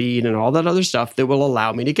and speed and all that other stuff that will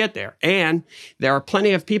allow me to get there? And there are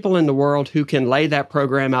plenty of people in the world who can lay that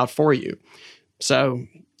program out for you. So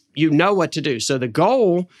you know what to do. So the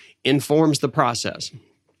goal informs the process.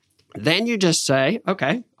 Then you just say,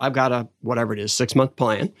 okay, I've got a, 6-month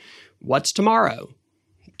plan. What's tomorrow?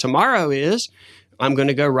 Tomorrow is, I'm going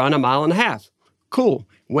to go run 1.5 miles. Cool.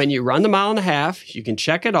 When you run the 1.5 miles, you can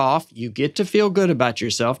check it off. You get to feel good about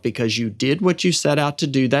yourself because you did what you set out to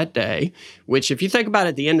do that day, which if you think about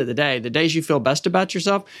it at the end of the day, the days you feel best about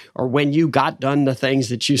yourself are when you got done the things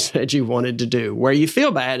that you said you wanted to do. Where you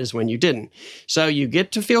feel bad is when you didn't. So you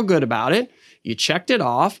get to feel good about it. You checked it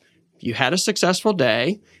off. You had a successful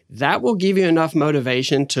day. That will give you enough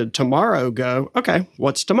motivation to tomorrow go, okay,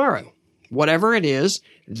 what's tomorrow? Whatever it is,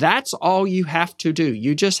 that's all you have to do.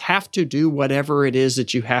 You just have to do whatever it is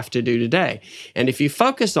that you have to do today. And if you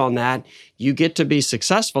focus on that, you get to be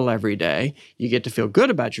successful every day. You get to feel good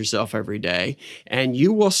about yourself every day. And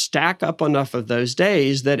you will stack up enough of those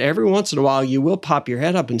days that every once in a while you will pop your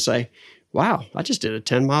head up and say, wow, I just did a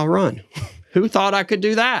 10-mile run. Who thought I could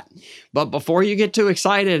do that? But before you get too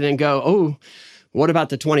excited and go, oh, what about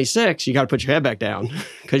the 26? You got to put your head back down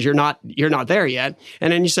because you're not there yet.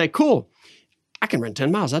 And then you say, cool, I can run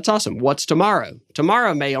 10 miles. That's awesome. What's tomorrow?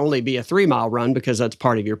 Tomorrow may only be a 3-mile run because that's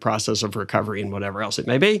part of your process of recovery and whatever else it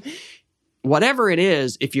may be. Whatever it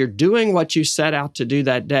is, if you're doing what you set out to do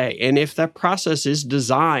that day, and if that process is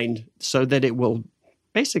designed so that it will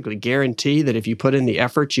basically guarantee that if you put in the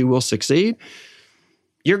effort, you will succeed,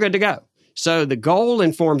 you're good to go. So the goal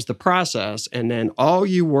informs the process, and then all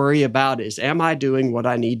you worry about is, am I doing what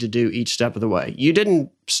I need to do each step of the way? You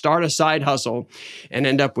didn't start a side hustle and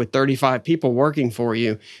end up with 35 people working for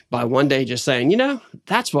you by one day just saying,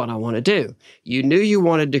 that's what I want to do. You knew you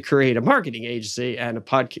wanted to create a marketing agency and a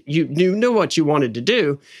podcast. You knew what you wanted to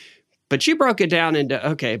do, but you broke it down into,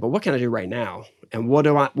 okay, but what can I do right now? And what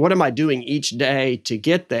am I doing each day to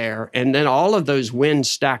get there? And then all of those wins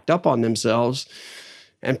stacked up on themselves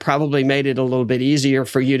and probably made it a little bit easier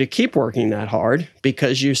for you to keep working that hard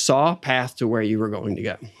because you saw a path to where you were going to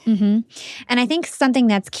go. Mm-hmm. And I think something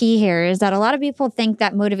that's key here is that a lot of people think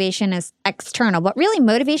that motivation is external, but really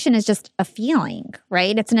motivation is just a feeling,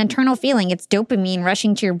 right? It's an internal feeling. It's dopamine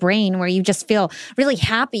rushing to your brain where you just feel really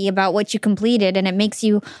happy about what you completed and it makes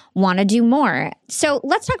you want to do more. So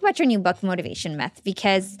let's talk about your new book, Motivation Myth,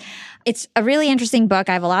 because it's a really interesting book.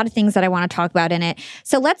 I have a lot of things that I want to talk about in it.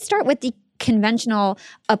 So let's start with the conventional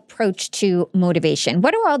approach to motivation.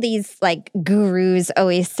 What do all these gurus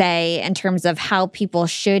always say in terms of how people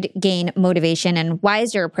should gain motivation, and why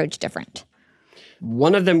is your approach different?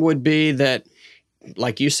 One of them would be that,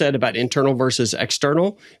 like you said about internal versus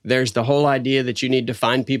external, there's the whole idea that you need to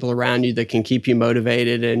find people around you that can keep you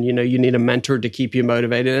motivated, and you need a mentor to keep you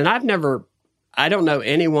motivated. And I don't know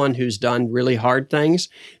anyone who's done really hard things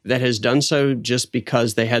that has done so just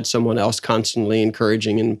because they had someone else constantly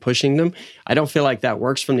encouraging and pushing them. I don't feel like that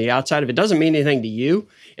works from the outside. If it doesn't mean anything to you,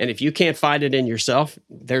 and if you can't find it in yourself,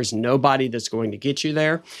 there's nobody that's going to get you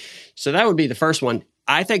there. So that would be the first one.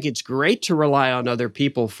 I think it's great to rely on other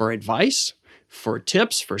people for advice, for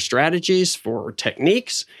tips, for strategies, for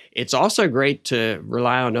techniques. It's also great to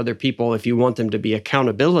rely on other people if you want them to be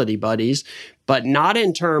accountability buddies, but not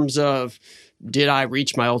in terms of, did I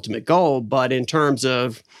reach my ultimate goal? But in terms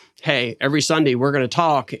of, hey, every Sunday we're going to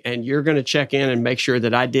talk and you're going to check in and make sure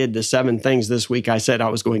that I did the 7 things this week I said I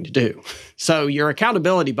was going to do. So your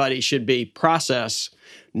accountability buddy should be process,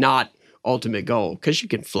 not ultimate goal, because you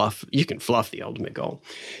can fluff the ultimate goal.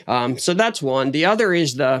 So that's one. The other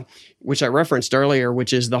is which I referenced earlier,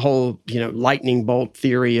 which is the whole, lightning bolt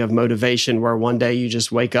theory of motivation, where one day you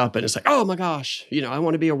just wake up and it's like, oh my gosh, I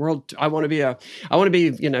want to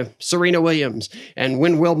be Serena Williams and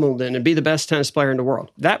win Wimbledon and be the best tennis player in the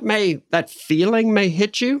world. That feeling may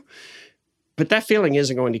hit you, but that feeling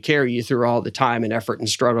isn't going to carry you through all the time and effort and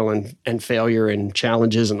struggle and failure and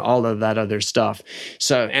challenges and all of that other stuff.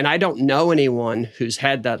 So, and I don't know anyone who's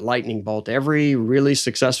had that lightning bolt. Every really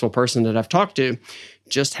successful person that I've talked to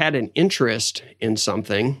just had an interest in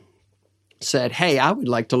something, said, hey, I would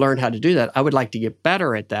like to learn how to do that. I would like to get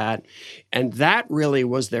better at that. And that really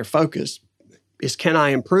was their focus, is, can I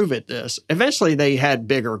improve at this? Eventually they had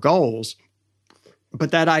bigger goals,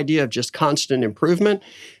 but that idea of just constant improvement,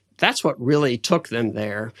 that's what really took them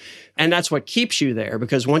there. And that's what keeps you there,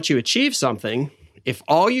 because once you achieve something, if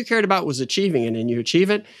all you cared about was achieving it and you achieve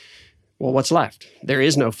it, well, what's left? There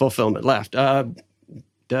is no fulfillment left.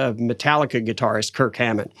 The Metallica guitarist, Kirk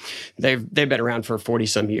Hammett, they've been around for 40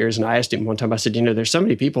 some years. And I asked him one time, I said, there's so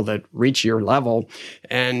many people that reach your level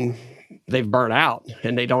and they've burnt out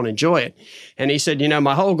and they don't enjoy it. And he said,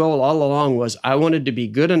 my whole goal all along was I wanted to be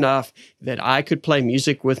good enough that I could play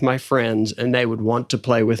music with my friends and they would want to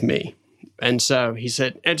play with me. And so he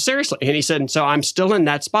said, and seriously, and he said, and so I'm still in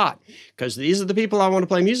that spot because these are the people I want to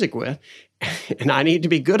play music with. And I need to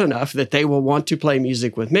be good enough that they will want to play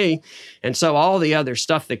music with me. And so all the other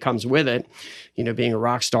stuff that comes with it, being a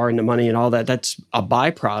rock star and the money and all that, that's a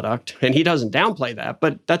byproduct. And he doesn't downplay that,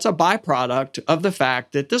 but that's a byproduct of the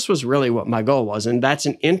fact that this was really what my goal was. And that's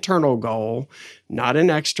an internal goal, not an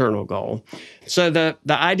external goal. So the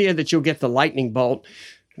idea that you'll get the lightning bolt,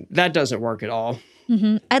 that doesn't work at all.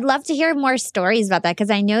 Mm-hmm. I'd love to hear more stories about that, because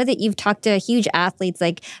I know that you've talked to huge athletes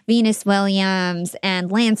like Venus Williams and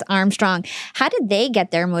Lance Armstrong. How did they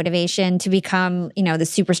get their motivation to become, the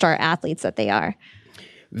superstar athletes that they are?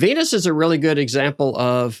 Venus is a really good example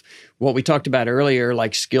of what we talked about earlier,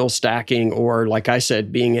 like skill stacking, or like I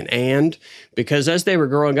said, being an and. Because as they were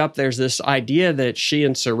growing up, there's this idea that she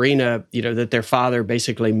and Serena, that their father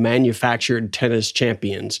basically manufactured tennis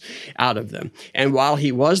champions out of them. And while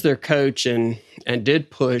he was their coach and did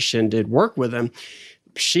push and did work with them,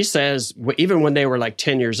 she says even when they were like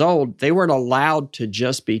 10 years old, they weren't allowed to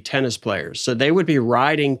just be tennis players. So they would be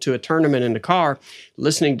riding to a tournament in the car,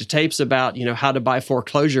 listening to tapes about, how to buy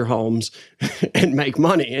foreclosure homes and make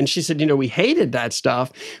money. And she said, we hated that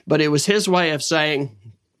stuff, but it was his way of saying,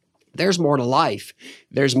 there's more to life.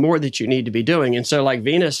 There's more that you need to be doing. And so like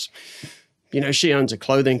Venus, she owns a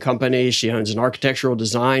clothing company. She owns an architectural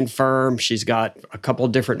design firm. She's got a couple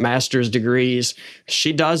of different master's degrees.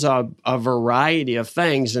 She does a variety of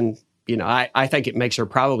things. And I think it makes her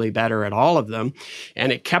probably better at all of them.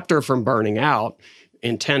 And it kept her from burning out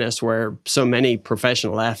in tennis, where so many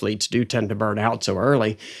professional athletes do tend to burn out so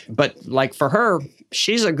early. But like for her,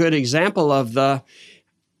 she's a good example of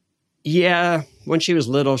when she was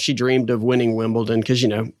little, she dreamed of winning Wimbledon because,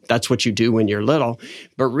 that's what you do when you're little.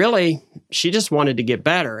 But really, she just wanted to get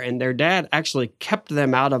better. And their dad actually kept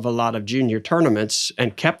them out of a lot of junior tournaments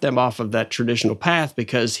and kept them off of that traditional path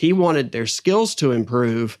because he wanted their skills to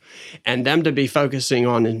improve and them to be focusing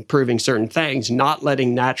on improving certain things, not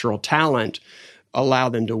letting natural talent allow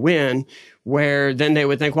them to win, where then they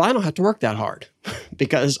would think, well, I don't have to work that hard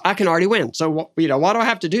because I can already win. So, why do I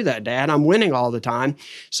have to do that, Dad? I'm winning all the time.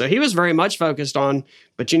 So he was very much focused on,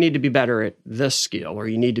 but you need to be better at this skill or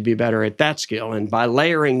you need to be better at that skill. And by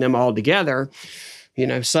layering them all together,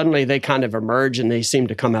 suddenly they kind of emerge and they seem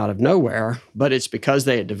to come out of nowhere, but it's because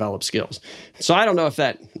they had developed skills. So I don't know if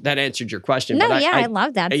that answered your question. No, but I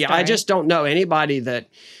love that story. I just don't know anybody that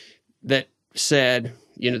said,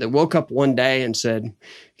 that woke up one day and said,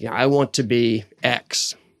 I want to be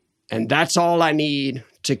X, and that's all I need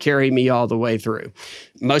to carry me all the way through.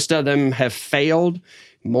 Most of them have failed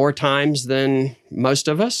more times than most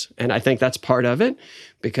of us, and I think that's part of it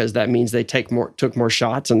because that means they took more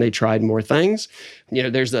shots and they tried more things.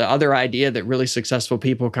 There's the other idea that really successful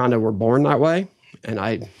people kind of were born that way. And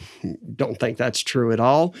I don't think that's true at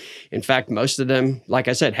all. In fact, most of them, like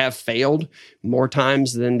I said, have failed more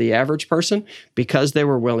times than the average person because they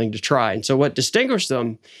were willing to try. And so what distinguished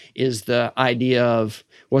them is the idea of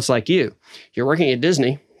what's like you. You're working at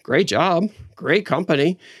Disney, great job, great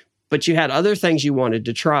company, but you had other things you wanted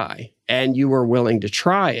to try and you were willing to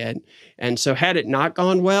try it. And so had it not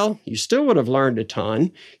gone well, you still would have learned a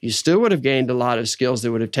ton. You still would have gained a lot of skills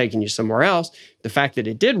that would have taken you somewhere else. The fact that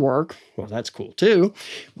it did work, well, that's cool too.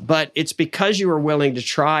 But it's because you were willing to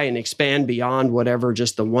try and expand beyond whatever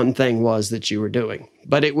just the one thing was that you were doing.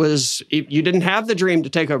 But you didn't have the dream to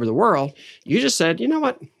take over the world. You just said, you know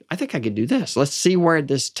what? I think I could do this. Let's see where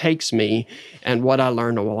this takes me and what I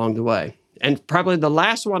learned along the way. And probably the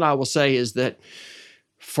last one I will say is that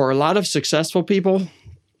for a lot of successful people,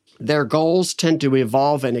 their goals tend to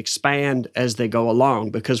evolve and expand as they go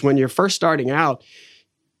along. Because when you're first starting out,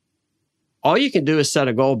 all you can do is set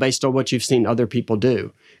a goal based on what you've seen other people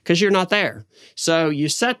do because you're not there. So you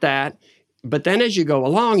set that, but then as you go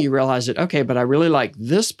along, you realize that, okay, but I really like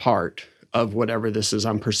this part of whatever this is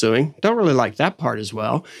I'm pursuing. Don't really like that part as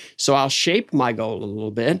well. So I'll shape my goal a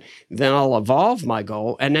little bit, then I'll evolve my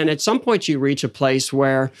goal. And then at some point you reach a place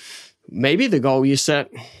where maybe the goal you set,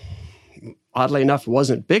 oddly enough,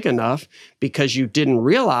 wasn't big enough because you didn't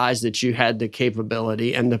realize that you had the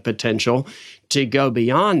capability and the potential to go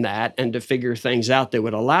beyond that and to figure things out that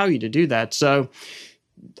would allow you to do that. So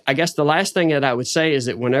I guess the last thing that I would say is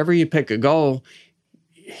that whenever you pick a goal,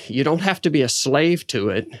 you don't have to be a slave to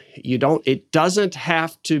it. It doesn't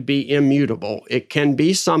have to be immutable. It can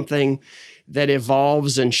be something that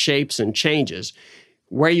evolves and shapes and changes.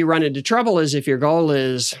 Where you run into trouble is if your goal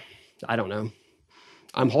is, I don't know,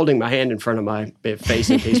 I'm holding my hand in front of my face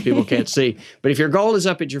in case people can't see. But if your goal is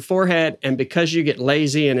up at your forehead and because you get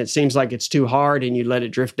lazy and it seems like it's too hard and you let it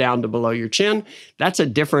drift down to below your chin, that's a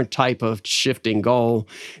different type of shifting goal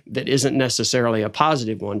that isn't necessarily a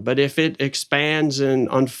positive one. But if it expands and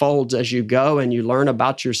unfolds as you go and you learn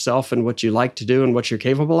about yourself and what you like to do and what you're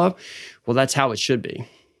capable of, well, that's how it should be.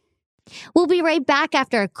 We'll be right back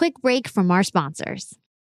after a quick break from our sponsors.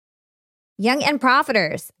 Young and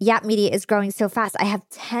Profiters. Yap Media is growing so fast. I have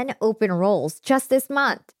 10 open roles just this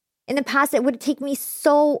month. In the past, it would take me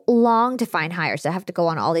so long to find hires. I have to go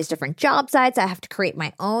on all these different job sites. I have to create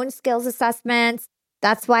my own skills assessments.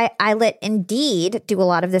 That's why I let Indeed do a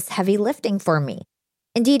lot of this heavy lifting for me.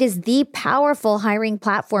 Indeed is the powerful hiring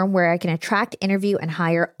platform where I can attract, interview, and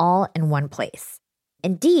hire all in one place.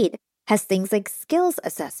 Indeed has things like skills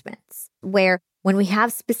assessments, where when we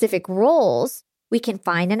have specific roles, we can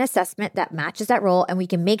find an assessment that matches that role and we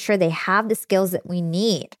can make sure they have the skills that we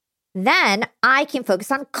need. Then I can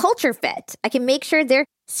focus on culture fit. I can make sure they're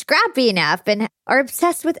scrappy enough and are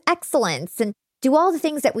obsessed with excellence and do all the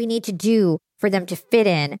things that we need to do for them to fit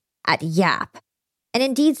in at Yap. And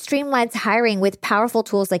Indeed streamlines hiring with powerful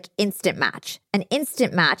tools like Instant Match. An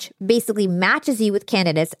Instant Match basically matches you with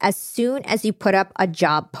candidates as soon as you put up a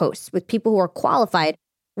job post with people who are qualified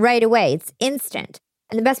right away. It's instant.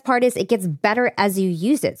 And the best part is it gets better as you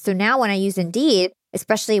use it. So now when I use Indeed,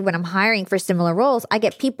 especially when I'm hiring for similar roles, I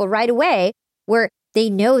get people right away where they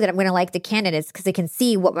know that I'm going to like the candidates because they can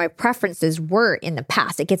see what my preferences were in the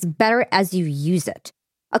past. It gets better as you use it.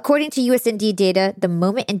 According to US Indeed data, the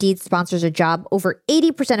moment Indeed sponsors a job, over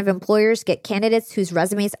 80% of employers get candidates whose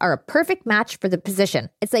resumes are a perfect match for the position.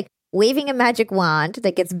 It's like waving a magic wand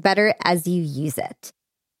that gets better as you use it.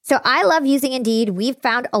 So I love using Indeed. We've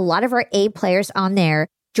found a lot of our A players on there.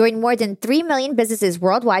 Join more than 3 million businesses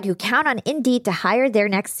worldwide who count on Indeed to hire their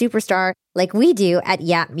next superstar like we do at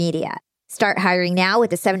Yap Media. Start hiring now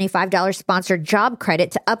with a $75 sponsored job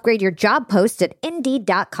credit to upgrade your job post at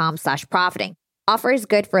Indeed.com/profiting. Offer is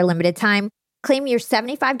good for a limited time. Claim your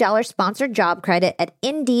 $75 sponsored job credit at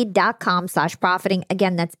Indeed.com/profiting.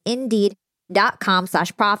 Again, that's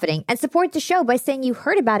Indeed.com/profiting. And support the show by saying you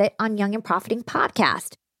heard about it on Young and Profiting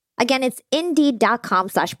Podcast. Again, it's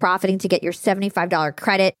Indeed.com/profiting to get your $75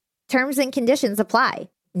 credit. Terms and conditions apply.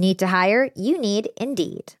 Need to hire? You need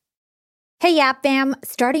Indeed. Hey, Yap fam.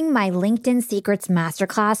 Starting my LinkedIn Secrets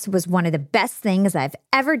Masterclass was one of the best things I've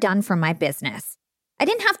ever done for my business. I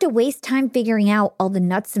didn't have to waste time figuring out all the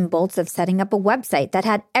nuts and bolts of setting up a website that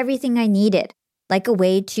had everything I needed, like a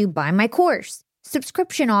way to buy my course,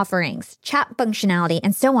 subscription offerings, chat functionality,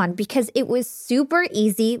 and so on, because it was super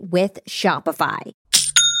easy with Shopify.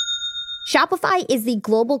 Shopify is the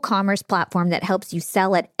global commerce platform that helps you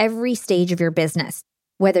sell at every stage of your business.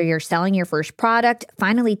 Whether you're selling your first product,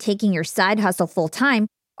 finally taking your side hustle full-time,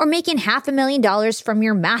 or making $500,000 from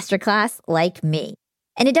your masterclass like me.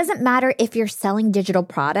 And it doesn't matter if you're selling digital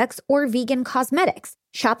products or vegan cosmetics.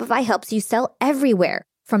 Shopify helps you sell everywhere,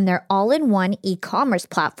 from their all-in-one e-commerce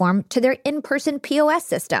platform to their in-person POS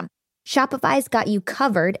system. Shopify's got you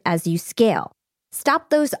covered as you scale. Stop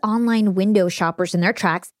those online window shoppers in their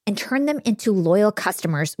tracks and turn them into loyal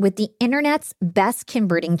customers with the internet's best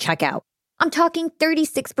converting checkout. I'm talking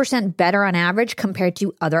 36% better on average compared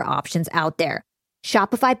to other options out there.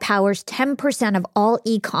 Shopify powers 10% of all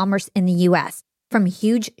e-commerce in the US, from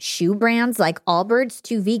huge shoe brands like Allbirds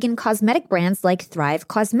to vegan cosmetic brands like Thrive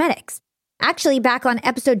Cosmetics. Actually, back on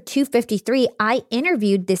episode 253, I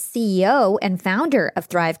interviewed the CEO and founder of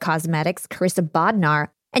Thrive Cosmetics, Carissa Bodnar,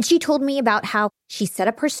 and she told me about how she set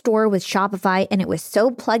up her store with Shopify and it was so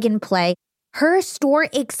plug and play. Her store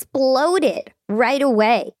exploded right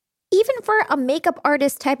away. Even for a makeup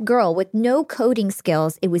artist type girl with no coding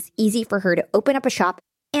skills, it was easy for her to open up a shop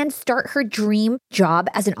and start her dream job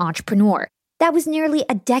as an entrepreneur. That was nearly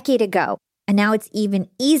a decade ago. And now it's even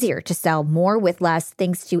easier to sell more with less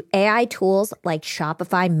thanks to AI tools like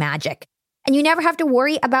Shopify Magic. And you never have to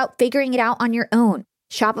worry about figuring it out on your own.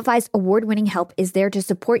 Shopify's award-winning help is there to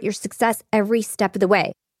support your success every step of the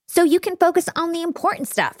way. So you can focus on the important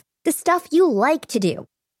stuff, the stuff you like to do.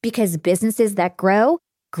 Because businesses that grow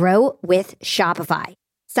with Shopify.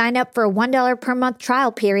 Sign up for a $1 per month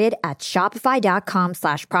trial period at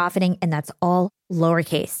shopify.com/profiting, and that's all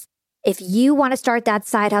lowercase. If you want to start that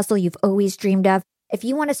side hustle you've always dreamed of, if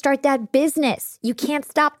you want to start that business you can't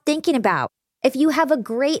stop thinking about, if you have a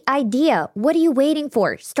great idea, what are you waiting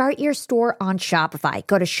for? Start your store on Shopify.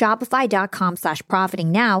 Go to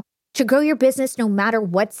shopify.com/profiting now to grow your business no matter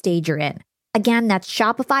what stage you're in. Again, that's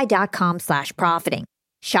shopify.com/profiting.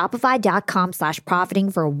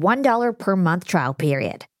 Shopify.com/profiting for a $1 per month trial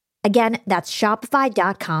period. Again, that's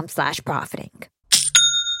shopify.com/profiting.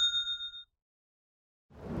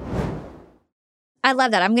 I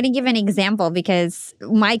love that. I'm going to give an example because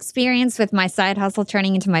my experience with my side hustle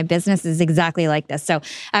turning into my business is exactly like this. So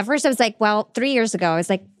at first I was like, 3 years ago, I was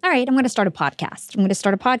like, all right, I'm going to start a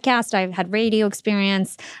podcast. I've had radio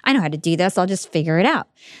experience. I know how to do this. I'll just figure it out.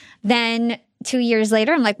 Then 2 years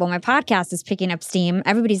later, I'm like, my podcast is picking up steam.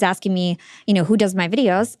 Everybody's asking me, who does my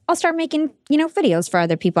videos? I'll start making, videos for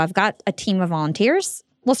other people. I've got a team of volunteers.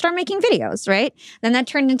 We'll start making videos, right? Then that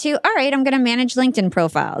turned into, all right, I'm going to manage LinkedIn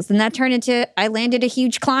profiles. And that turned into, I landed a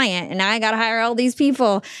huge client and I got to hire all these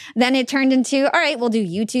people. Then it turned into, all right, we'll do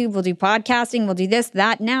YouTube, we'll do podcasting, we'll do this,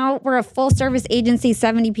 that. Now we're a full service agency,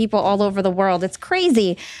 70 people all over the world. It's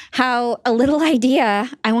crazy how a little idea,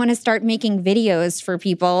 I want to start making videos for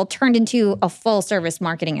people, turned into a full service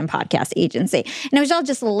marketing and podcast agency. And it was all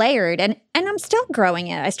just layered. And I'm still growing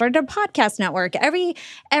it. I started a podcast network. Every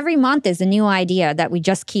month is a new idea that we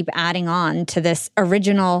just keep adding on to this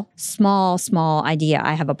original small idea.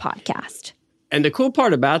 I have a podcast. And the cool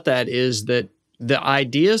part about that is that the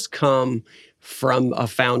ideas come from a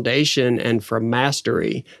foundation and from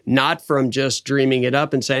mastery, not from just dreaming it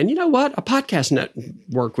up and saying, you know what, a podcast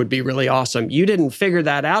network would be really awesome. You didn't figure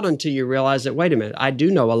that out until you realize that, wait a minute, I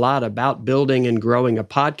do know a lot about building and growing a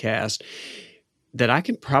podcast that I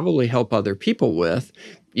can probably help other people with,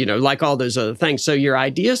 like all those other things. So your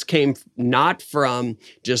ideas came not from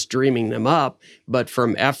just dreaming them up, but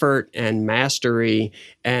from effort and mastery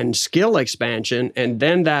and skill expansion. And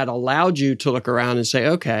then that allowed you to look around and say,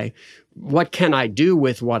 okay, what can I do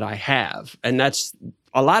with what I have? And that's,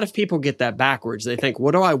 a lot of people get that backwards. They think,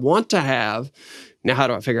 what do I want to have? Now, how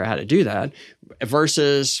do I figure out how to do that?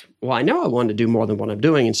 Versus, well, I know I want to do more than what I'm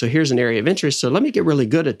doing. And so here's an area of interest. So let me get really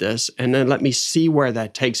good at this and then let me see where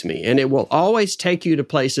that takes me. And it will always take you to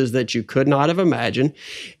places that you could not have imagined.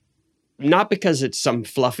 Not because it's some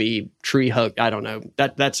fluffy tree hug. I don't know.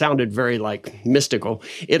 That sounded very like mystical.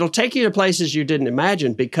 It'll take you to places you didn't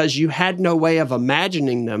imagine because you had no way of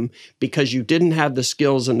imagining them because you didn't have the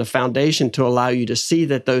skills and the foundation to allow you to see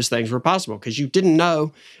that those things were possible because you didn't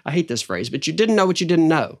know. I hate this phrase, but you didn't know what you didn't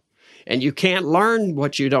know. And you can't learn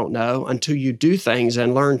what you don't know until you do things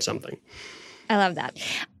and learn something. I love that.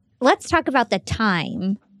 Let's talk about the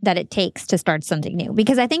time that it takes to start something new,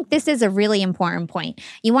 because I think this is a really important point.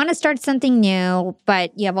 You want to start something new,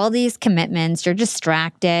 but you have all these commitments, you're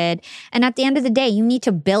distracted. And at the end of the day, you need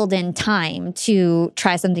to build in time to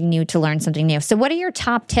try something new, to learn something new. So what are your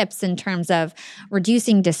top tips in terms of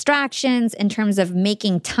reducing distractions, in terms of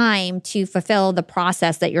making time to fulfill the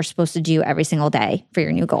process that you're supposed to do every single day for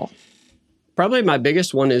your new goal? Probably my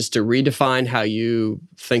biggest one is to redefine how you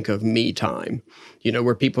think of me time,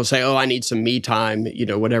 where people say, oh, I need some me time,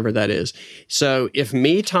 whatever that is. So if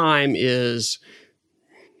me time is,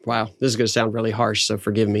 wow, this is going to sound really harsh, so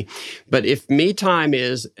forgive me. But if me time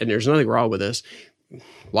is, and there's nothing wrong with this,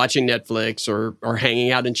 watching Netflix or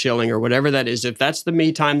hanging out and chilling or whatever that is, if that's the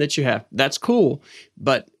me time that you have, that's cool.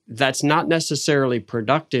 But that's not necessarily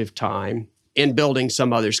productive time in building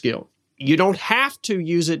some other skill. You don't have to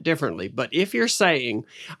use it differently. But if you're saying,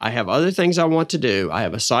 I have other things I want to do, I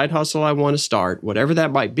have a side hustle I want to start, whatever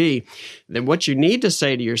that might be, then what you need to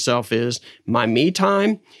say to yourself is, my me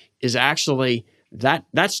time is actually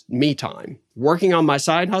that's me time. Working on my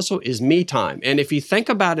side hustle is me time. And if you think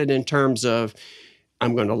about it in terms of,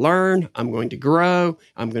 I'm going to learn, I'm going to grow,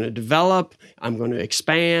 I'm going to develop, I'm going to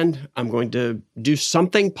expand, I'm going to do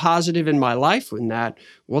something positive in my life in that,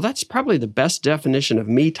 well, that's probably the best definition of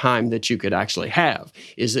me time that you could actually have,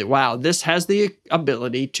 is that, wow, this has the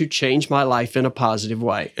ability to change my life in a positive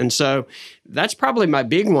way. And so that's probably my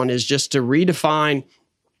big one, is just to redefine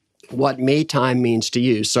what me time means to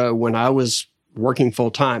you. So when I was working full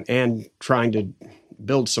time and trying to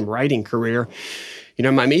build some writing career,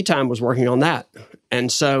 my me time was working on that.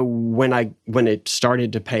 And so when it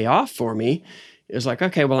started to pay off for me, it was like,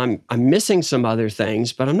 okay, well, I'm missing some other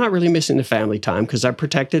things, but I'm not really missing the family time because I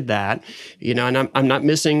protected that, and I'm not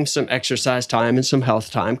missing some exercise time and some health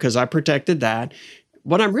time because I protected that.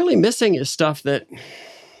 What I'm really missing is stuff that,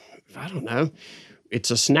 I don't know, it's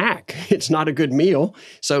a snack. It's not a good meal.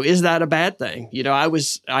 So is that a bad thing? I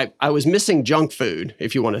was missing junk food,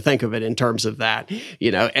 if you want to think of it in terms of that,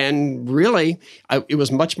 and really it was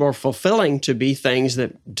much more fulfilling to do things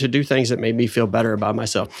that made me feel better about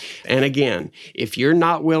myself. And again, if you're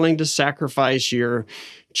not willing to sacrifice your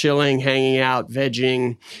chilling, hanging out,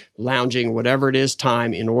 vegging, lounging, whatever it is,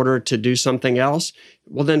 time in order to do something else,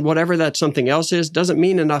 well, then whatever that something else is doesn't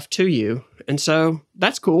mean enough to you. And so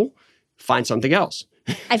that's cool. Find something else.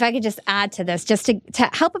 If I could just add to this, just to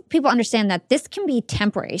help people understand that this can be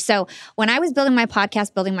temporary. So when I was building my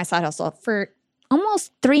podcast, building my side hustle, for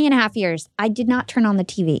almost 3.5 years, I did not turn on the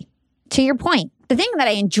TV. To your point, the thing that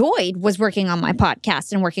I enjoyed was working on my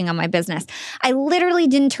podcast and working on my business. I literally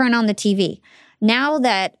didn't turn on the TV. Now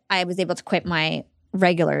that I was able to quit my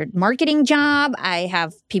regular marketing job, I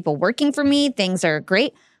have people working for me, things are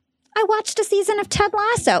great. I watched a season of Ted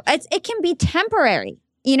Lasso. It can be temporary.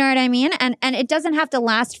 You know what I mean? And it doesn't have to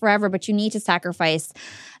last forever, but you need to sacrifice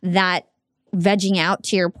that vegging out,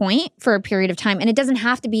 to your point, for a period of time. And it doesn't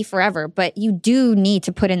have to be forever, but you do need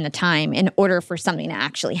to put in the time in order for something to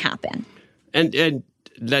actually happen. And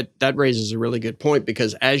that raises a really good point,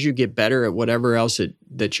 because as you get better at whatever else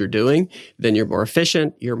that you're doing, then you're more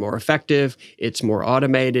efficient, you're more effective, it's more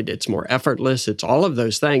automated, it's more effortless, it's all of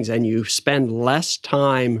those things. And you spend less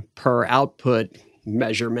time per output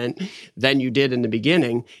measurement than you did in the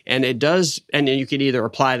beginning. And it does, and then you could either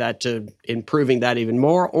apply that to improving that even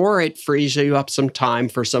more, or it frees you up some time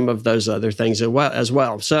for some of those other things as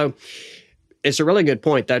well. So it's a really good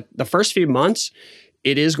point that the first few months,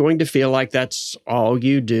 it is going to feel like that's all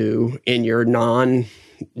you do in your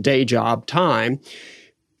non-day job time,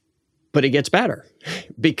 but it gets better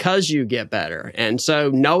because you get better. And so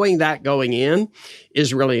knowing that going in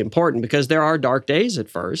is really important, because there are dark days at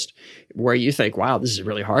first where you think, wow, this is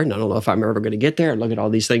really hard and I don't know if I'm ever going to get there, and look at all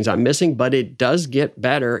these things I'm missing, but it does get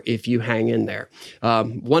better if you hang in there.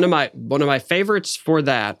 One of my favorites for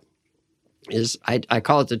that is, I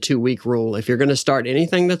call it the 2-week rule. If you're going to start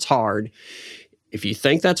anything that's hard, if you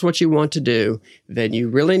think that's what you want to do, then you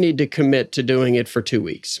really need to commit to doing it for 2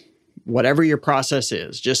 weeks. Whatever your process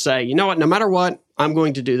is, just say, you know what, no matter what, I'm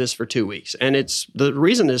going to do this for 2 weeks. And the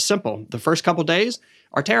reason is simple. The first couple days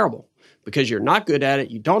are terrible. because you're not good at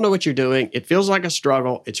it. You don't know what you're doing. It feels like a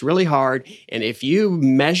struggle. It's really hard. And if you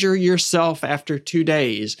measure yourself after 2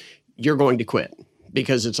 days, you're going to quit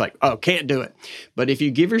because it's like, oh, can't do it. But if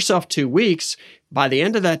you give yourself 2 weeks, by the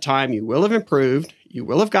end of that time, you will have improved. You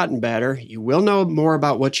will have gotten better. You will know more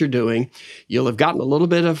about what you're doing. You'll have gotten a little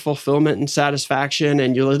bit of fulfillment and satisfaction,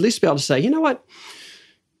 and you'll at least be able to say, you know what?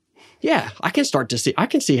 Yeah, I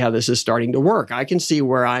can see how this is starting to work. I can see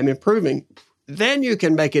where I'm improving. Then you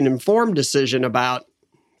can make an informed decision about,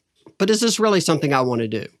 but is this really something I want to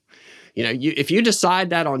do? If you decide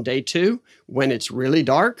that on day 2, when it's really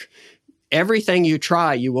dark, everything you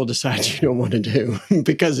try, you will decide you don't want to do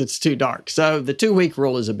because it's too dark. So the 2-week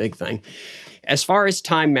rule is a big thing. As far as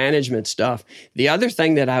time management stuff, the other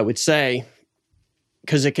thing that I would say,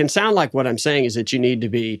 because it can sound like what I'm saying is that you need to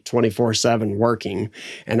be 24/7 working,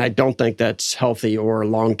 and I don't think that's healthy or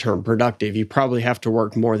long-term productive. You probably have to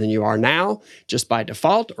work more than you are now just by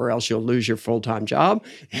default, or else you'll lose your full-time job.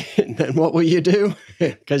 And then what will you do?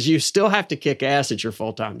 Because you still have to kick ass at your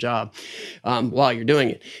full-time job while you're doing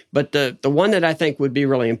it. But the one that I think would be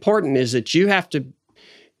really important is that you have to,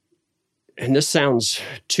 and this sounds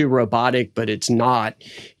too robotic, but it's not.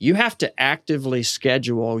 You have to actively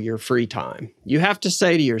schedule your free time. You have to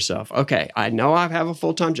say to yourself, okay, I know I have a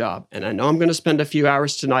full-time job, and I know I'm going to spend a few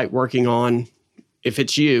hours tonight working on, if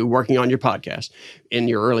it's you, working on your podcast in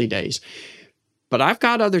your early days. But I've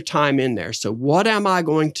got other time in there. So what am I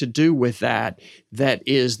going to do with that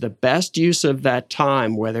is the best use of that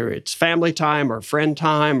time, whether it's family time or friend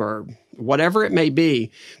time or whatever it may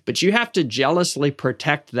be, but you have to jealously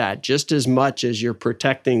protect that just as much as you're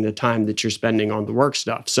protecting the time that you're spending on the work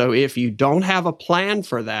stuff. So if you don't have a plan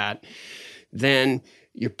for that, then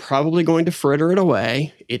you're probably going to fritter it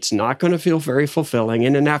away. It's not going to feel very fulfilling.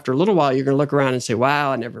 And then after a little while, you're going to look around and say,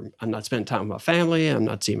 wow, I'm not spending time with my family. I'm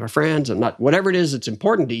not seeing my friends. I'm not, whatever it is that's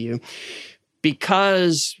important to you,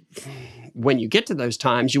 because when you get to those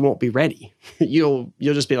times, you won't be ready. You'll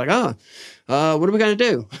just be like, what are we going to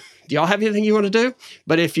do? Do y'all have anything you want to do?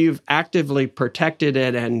 But if you've actively protected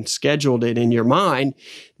it and scheduled it in your mind,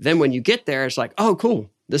 then when you get there, it's like, oh, cool.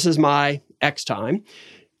 This is my X time.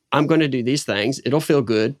 I'm going to do these things. It'll feel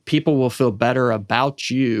good. People will feel better about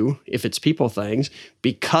you if it's people things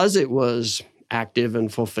because it was active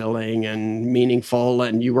and fulfilling and meaningful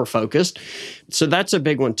and you were focused. So that's a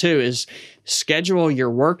big one too, is schedule your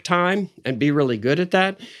work time and be really good at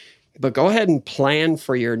that. But go ahead and plan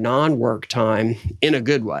for your non-work time in a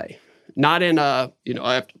good way. Not in a,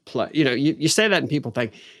 I have to play, you say that and people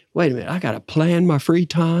think, wait a minute, I got to plan my free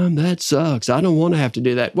time. That sucks. I don't want to have to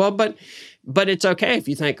do that. Well, but it's okay if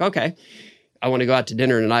you think, okay, I want to go out to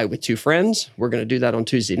dinner tonight with 2 friends. We're going to do that on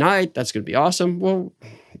Tuesday night. That's going to be awesome. Well,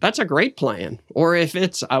 that's a great plan. Or if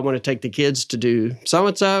it's, I want to take the kids to do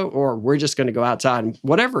so-and-so, or we're just going to go outside, and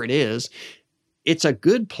whatever it is, it's a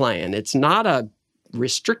good plan. It's not a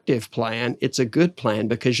restrictive plan. It's a good plan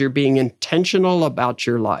because you're being intentional about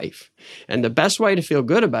your life. And the best way to feel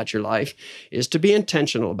good about your life is to be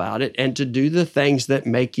intentional about it and to do the things that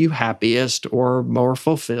make you happiest or more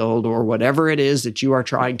fulfilled or whatever it is that you are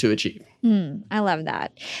trying to achieve. I love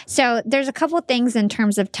that. So there's a couple of things in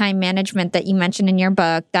terms of time management that you mentioned in your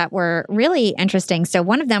book that were really interesting. So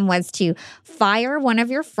one of them was to fire one of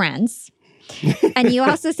your friends. And you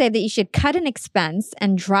also say that you should cut an expense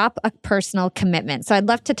and drop a personal commitment. So I'd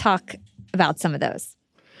love to talk about some of those.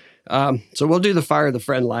 So we'll do the fire the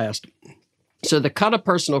friend last. So the cut a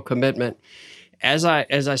personal commitment, as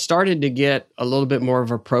I started to get a little bit more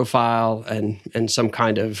of a profile and some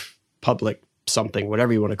kind of public something,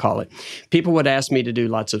 whatever you want to call it, people would ask me to do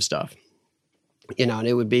lots of stuff. And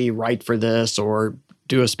it would be write for this or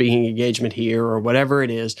do a speaking engagement here or whatever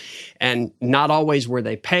it is. And not always were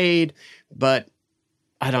they paid, but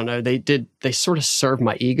I don't know, they sort of served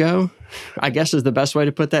my ego, I guess is the best way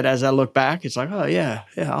to put that. As I look back, it's like, oh yeah,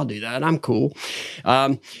 I'll do that. I'm cool.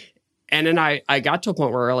 And then I got to a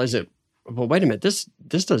point where I realized that, well, wait a minute, this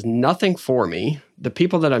does nothing for me. The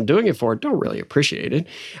people that I'm doing it for don't really appreciate it.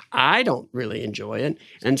 I don't really enjoy it.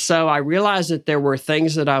 And so I realized that there were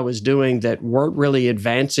things that I was doing that weren't really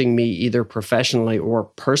advancing me either professionally or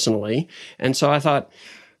personally. And so I thought,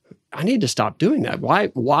 I need to stop doing that.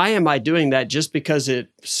 Why am I doing that just because it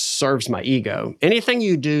serves my ego? Anything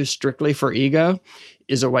you do strictly for ego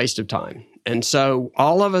is a waste of time. And so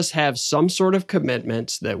all of us have some sort of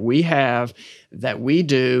commitments that we have that we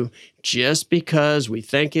do just because we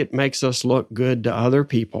think it makes us look good to other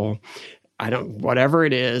people. Whatever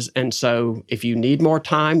it is. And so if you need more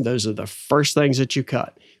time, those are the first things that you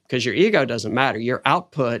cut because your ego doesn't matter. Your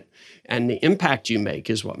output and the impact you make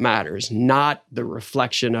is what matters, not the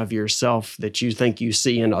reflection of yourself that you think you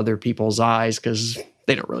see in other people's eyes because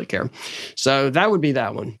They don't really care. So that would be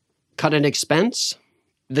that one. Cut an expense.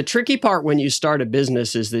 The tricky part when you start a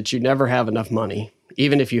business is that you never have enough money,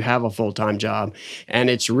 even if you have a full-time job. And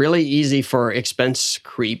it's really easy for expense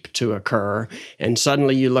creep to occur. And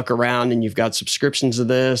suddenly you look around and you've got subscriptions to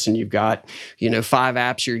this and you've got, 5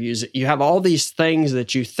 apps you're using. You have all these things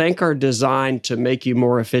that you think are designed to make you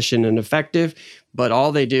more efficient and effective, but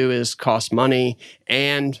all they do is cost money,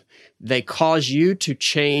 and they cause you to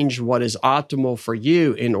change what is optimal for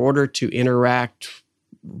you in order to interact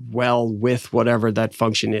well with whatever that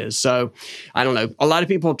function is. So I don't know. A lot of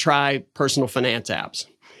people try personal finance apps.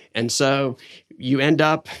 And so you end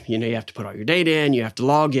up, you have to put all your data in, you have to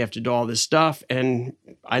log, you have to do all this stuff. And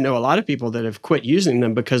I know a lot of people that have quit using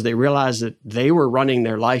them because they realized that they were running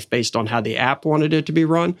their life based on how the app wanted it to be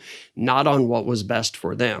run, not on what was best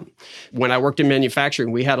for them. When I worked in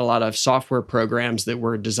manufacturing, we had a lot of software programs that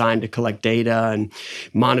were designed to collect data and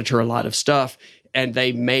monitor a lot of stuff. And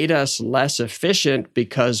they made us less efficient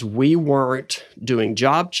because we weren't doing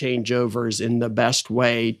job changeovers in the best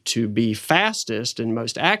way to be fastest and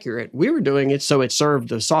most accurate. We were doing it so it served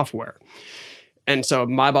the software. And so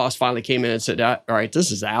my boss finally came in and said, all right,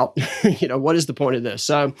 this is out. What is the point of this?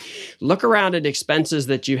 So look around at expenses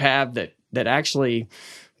that you have that actually,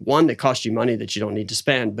 one, that cost you money that you don't need to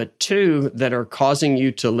spend, but two, that are causing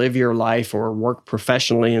you to live your life or work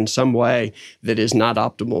professionally in some way that is not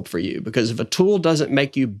optimal for you. Because if a tool doesn't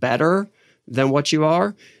make you better than what you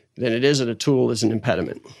are, then it isn't a tool, is an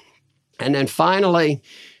impediment. And then finally,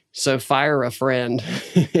 so fire a friend.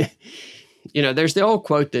 There's the old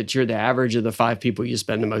quote that you're the average of the 5 people you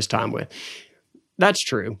spend the most time with. That's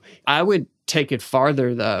true. I would take it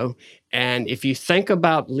farther, though. And if you think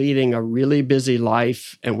about leading a really busy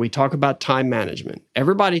life, and we talk about time management,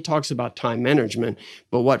 everybody talks about time management,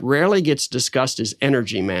 but what rarely gets discussed is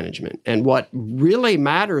energy management. And what really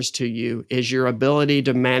matters to you is your ability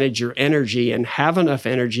to manage your energy and have enough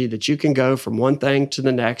energy that you can go from one thing to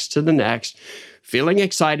the next, feeling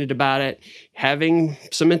excited about it, having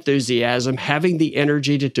some enthusiasm, having the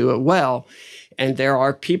energy to do it well. And there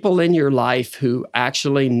are people in your life who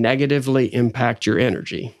actually negatively impact your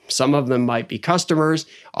energy. Some of them might be customers.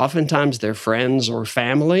 Oftentimes they're friends or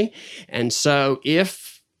family. And so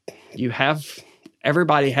if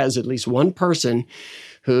everybody has at least one person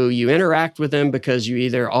who you interact with them because you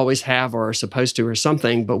either always have or are supposed to or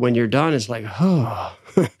something, but when you're done, it's like, oh,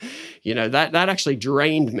 that actually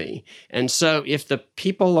drained me. And so if the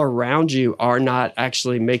people around you are not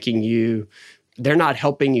actually they're not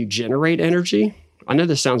helping you generate energy. I know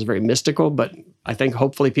this sounds very mystical, but I think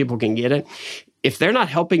hopefully people can get it. If they're not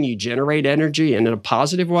helping you generate energy in a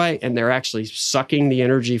positive way, and they're actually sucking the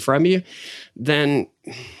energy from you, then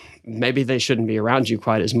maybe they shouldn't be around you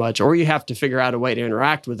quite as much, or you have to figure out a way to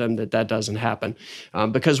interact with them that doesn't happen.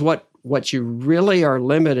 Because what you really are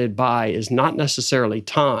limited by is not necessarily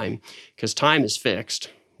time, because time is fixed.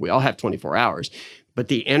 We all have 24 hours. But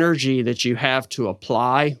the energy that you have to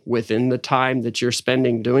apply within the time that you're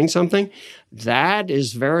spending doing something, that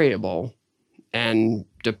is variable and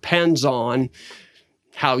depends on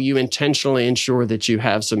how you intentionally ensure that you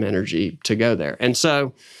have some energy to go there. And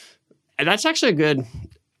so that's actually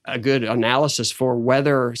a good analysis for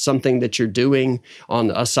whether something that you're doing on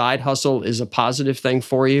a side hustle is a positive thing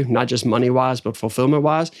for you, not just money-wise, but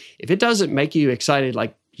fulfillment-wise. If it doesn't make you excited,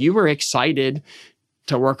 like you were excited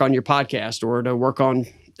to work on your podcast or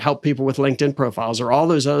to help people with LinkedIn profiles or all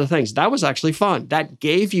those other things. That was actually fun. That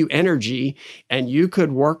gave you energy, and you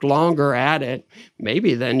could work longer at it,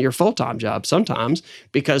 maybe than your full-time job sometimes,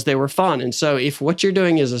 because they were fun. And so if what you're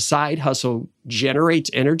doing as a side hustle generates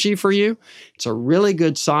energy for you, it's a really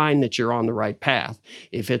good sign that you're on the right path.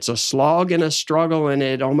 If it's a slog and a struggle and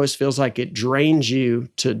it almost feels like it drains you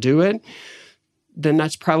to do it, then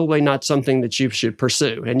that's probably not something that you should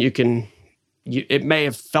pursue. And it may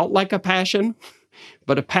have felt like a passion,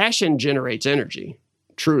 but a passion generates energy,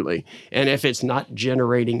 truly. And if it's not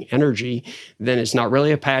generating energy, then it's not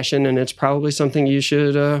really a passion, and it's probably something you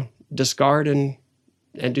should discard and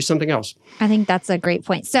do something else. I think that's a great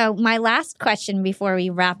point. So my last question before we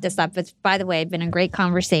wrap this up, it's, by the way, been a great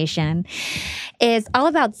conversation, is all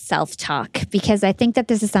about self-talk, because I think that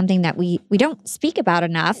this is something that we don't speak about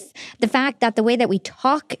enough. The fact that the way that we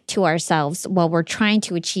talk to ourselves while we're trying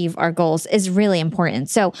to achieve our goals is really important.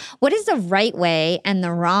 So what is the right way and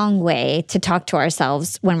the wrong way to talk to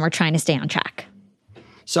ourselves when we're trying to stay on track?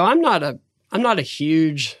 So I'm not a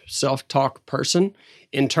huge self-talk person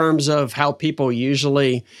in terms of how people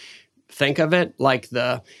usually think of it, like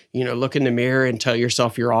look in the mirror and tell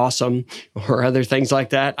yourself you're awesome or other things like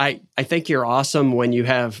that. I think you're awesome when you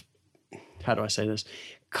have, how do I say this?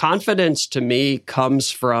 Confidence to me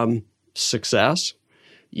comes from success.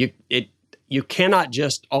 You cannot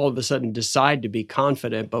just all of a sudden decide to be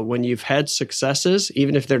confident, but when you've had successes,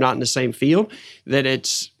 even if they're not in the same field,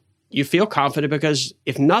 that you feel confident because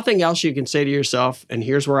if nothing else, you can say to yourself, and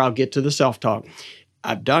here's where I'll get to the self-talk.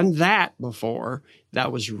 I've done that before.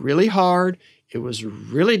 That was really hard. It was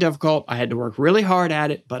really difficult. I had to work really hard at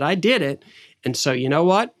it, but I did it. And so you know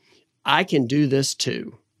what? I can do this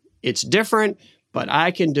too. It's different, but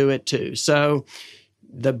I can do it too. So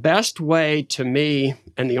the best way to me,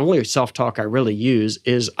 and the only self-talk I really use,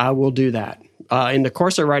 is I will do that. In the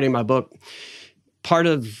course of writing my book, part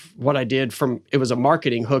of what I did it was a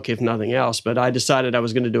marketing hook, if nothing else, but I decided I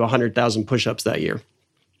was going to do 100,000 push-ups that year.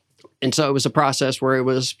 And so it was a process where it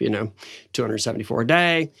was, 274 a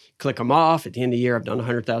day, click them off. At the end of the year, I've done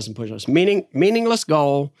 100,000 push-ups. Meaningless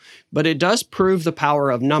goal, but it does prove the power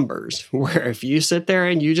of numbers, where if you sit there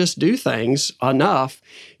and you just do things enough,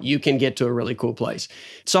 you can get to a really cool place.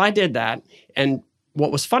 So I did that. And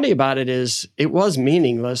what was funny about it is it was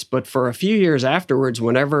meaningless, but for a few years afterwards,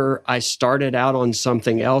 whenever I started out on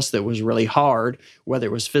something else that was really hard, whether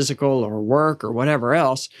it was physical or work or whatever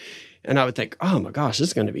else, and I would think, oh my gosh, this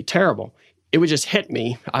is going to be terrible. It would just hit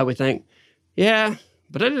me. I would think, yeah,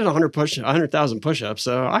 but I did 100,000 push-ups,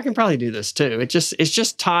 so I can probably do this too. It's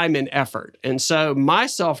just time and effort. And so my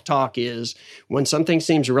self-talk is when something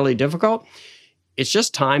seems really difficult, it's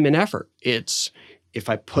just time and effort. It's if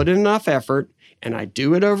I put in enough effort and I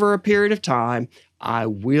do it over a period of time, I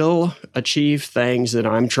will achieve things that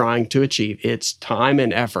I'm trying to achieve. It's time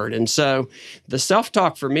and effort. And so the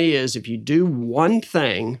self-talk for me is if you do one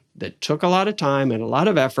thing that took a lot of time and a lot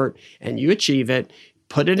of effort and you achieve it,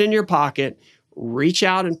 put it in your pocket, reach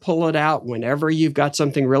out and pull it out whenever you've got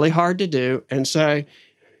something really hard to do and say,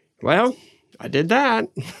 well, I did that.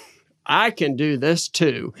 I can do this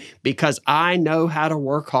too because I know how to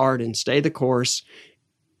work hard and stay the course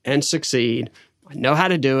and succeed. I know how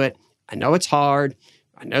to do it. I know it's hard.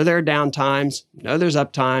 I know there are down times. I know there's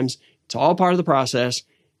up times. It's all part of the process.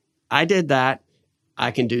 I did that.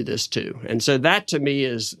 I can do this too. And so that to me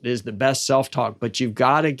is the best self-talk, but you've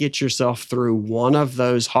got to get yourself through one of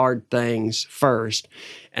those hard things first.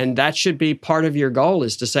 And that should be part of your goal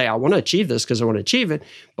is to say, I want to achieve this because I want to achieve it.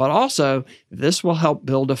 But also this will help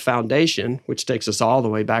build a foundation, which takes us all the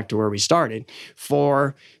way back to where we started,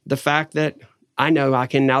 for the fact that I know I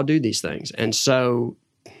can now do these things. And so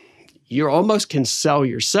you almost can sell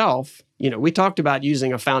yourself. We talked about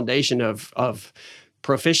using a foundation of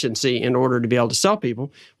proficiency in order to be able to sell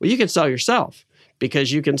people. Well, you can sell yourself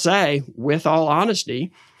because you can say, with all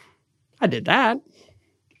honesty, I did that.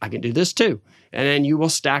 I can do this too. And then you will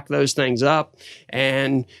stack those things up.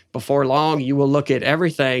 And before long, you will look at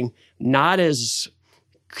everything not as,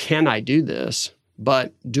 can I do this?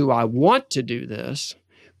 But do I want to do this?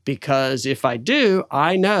 Because if I do,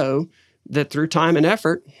 I know that through time and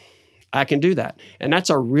effort, I can do that. And that's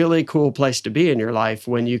a really cool place to be in your life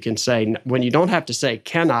when you can say, when you don't have to say,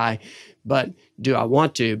 can I, but do I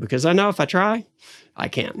want to? Because I know if I try, I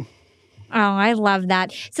can. Oh, I love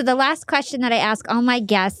that. So the last question that I ask all my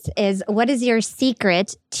guests is, what is your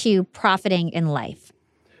secret to profiting in life?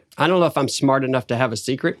 I don't know if I'm smart enough to have a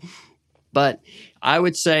secret, but I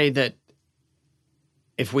would say that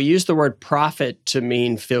if we use the word profit to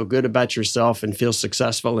mean feel good about yourself and feel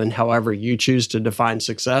successful in however you choose to define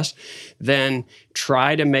success, then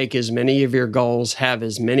try to make as many of your goals have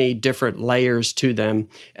as many different layers to them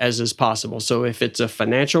as is possible. So if it's a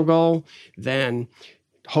financial goal, then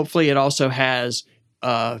hopefully it also has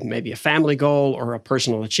maybe a family goal or a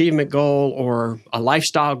personal achievement goal or a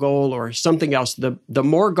lifestyle goal or something else. The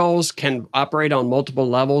more goals can operate on multiple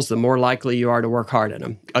levels, the more likely you are to work hard at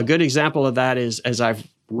them. A good example of that is as I've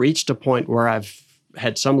reached a point where I've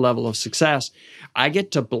had some level of success, I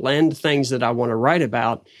get to blend things that I want to write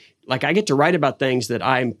about. Like I get to write about things that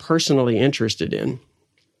I'm personally interested in.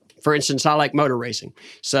 For instance, I like motor racing.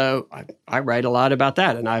 So I write a lot about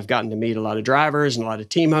that. And I've gotten to meet a lot of drivers and a lot of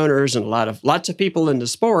team owners and lots of people in the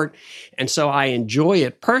sport. And so I enjoy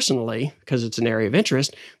it personally because it's an area of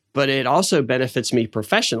interest, but it also benefits me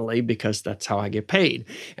professionally because that's how I get paid.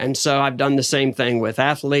 And so I've done the same thing with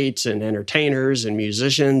athletes and entertainers and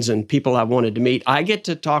musicians and people I've wanted to meet. I get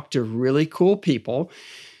to talk to really cool people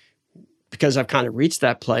because I've kind of reached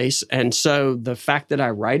that place. And so the fact that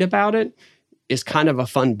I write about it is kind of a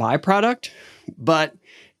fun byproduct, but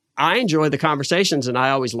I enjoy the conversations and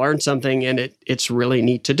I always learn something and it's really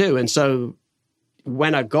neat to do. And so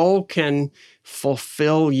when a goal can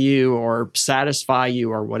fulfill you or satisfy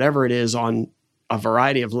you or whatever it is on a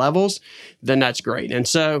variety of levels, then that's great. And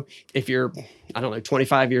so if you're,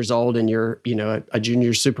 25 years old and you're, a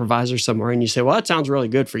junior supervisor somewhere and you say, well, that sounds really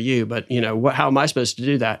good for you, but how am I supposed to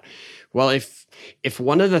do that? Well, if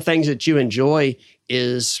one of the things that you enjoy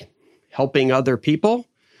is helping other people,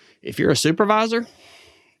 if you're a supervisor,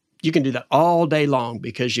 you can do that all day long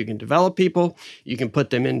because you can develop people, you can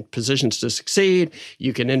put them in positions to succeed,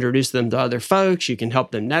 you can introduce them to other folks, you can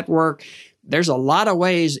help them network. There's a lot of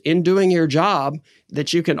ways in doing your job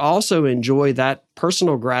that you can also enjoy that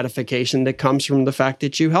personal gratification that comes from the fact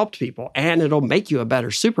that you helped people. And it'll make you a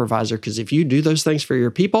better supervisor because if you do those things for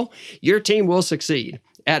your people, your team will succeed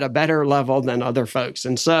at a better level than other folks.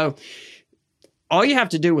 And so all you have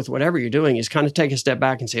to do with whatever you're doing is kind of take a step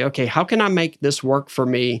back and say, okay, how can I make this work for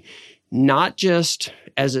me? Not just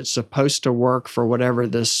as it's supposed to work for whatever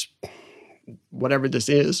this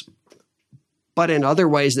is, but in other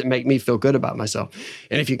ways that make me feel good about myself.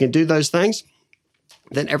 And if you can do those things,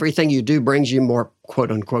 then everything you do brings you more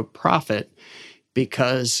quote unquote profit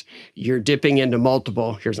because you're dipping into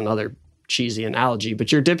multiple, here's another cheesy analogy, but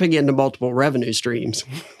you're dipping into multiple revenue streams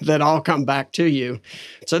that all come back to you.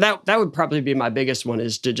 So that would probably be my biggest one,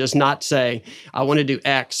 is to just not say, I want to do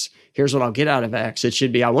X, here's what I'll get out of X. It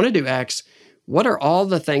should be, I want to do X. What are all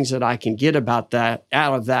the things that I can get out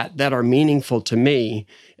of that are meaningful to me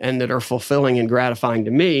and that are fulfilling and gratifying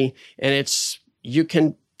to me? And you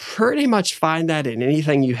can pretty much find that in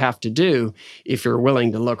anything you have to do if you're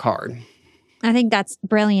willing to look hard. I think that's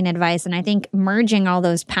brilliant advice. And I think merging all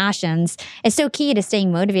those passions is so key to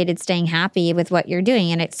staying motivated, staying happy with what you're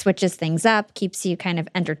doing. And it switches things up, keeps you kind of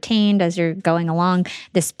entertained as you're going along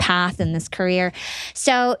this path and this career.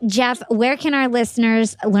 So, Jeff, where can our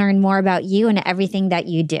listeners learn more about you and everything that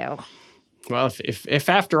you do? Well, if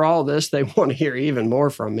after all this, they want to hear even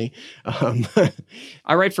more from me,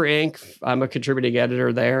 I write for Inc. I'm a contributing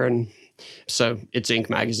editor there. And so it's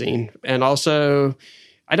Inc. magazine. And also,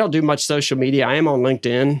 I don't do much social media. I am on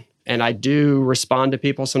LinkedIn and I do respond to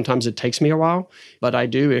people. Sometimes it takes me a while, but I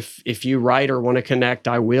do. If you write or want to connect,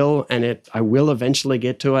 I will. And I will eventually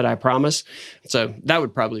get to it, I promise. So that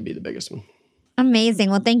would probably be the biggest one. Amazing.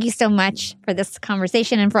 Well, thank you so much for this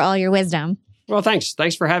conversation and for all your wisdom. Well, thanks.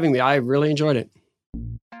 Thanks for having me. I really enjoyed it.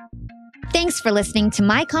 Thanks for listening to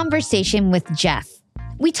my conversation with Jeff.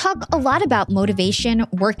 We talk a lot about motivation,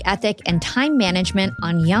 work ethic, and time management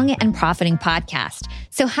on Young and Profiting Podcast.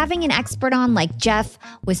 So having an expert on like Jeff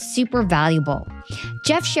was super valuable.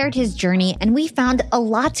 Jeff shared his journey and we found a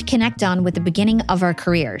lot to connect on with the beginning of our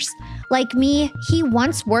careers. Like me, he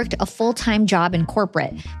once worked a full-time job in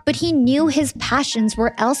corporate, but he knew his passions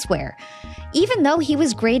were elsewhere, even though he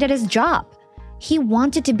was great at his job. He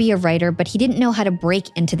wanted to be a writer, but he didn't know how to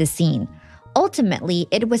break into the scene. Ultimately,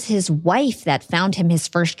 it was his wife that found him his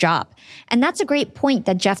first job. And that's a great point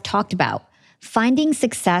that Jeff talked about. Finding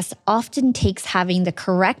success often takes having the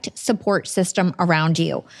correct support system around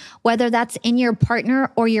you, whether that's in your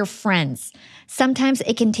partner or your friends. Sometimes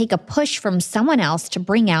it can take a push from someone else to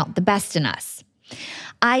bring out the best in us.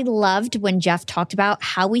 I loved when Jeff talked about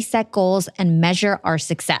how we set goals and measure our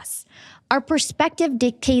success. Our perspective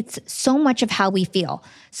dictates so much of how we feel.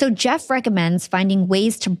 So Jeff recommends finding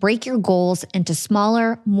ways to break your goals into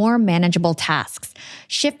smaller, more manageable tasks,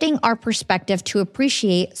 shifting our perspective to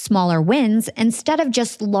appreciate smaller wins instead of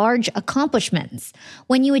just large accomplishments.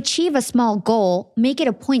 When you achieve a small goal, make it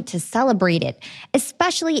a point to celebrate it,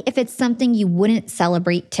 especially if it's something you wouldn't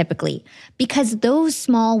celebrate typically, because those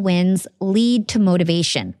small wins lead to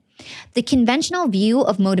motivation. The conventional view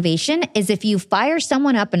of motivation is if you fire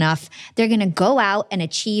someone up enough, they're going to go out and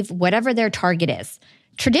achieve whatever their target is.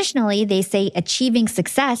 Traditionally, they say achieving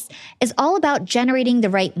success is all about generating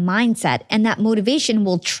the right mindset, and that motivation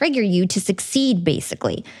will trigger you to succeed,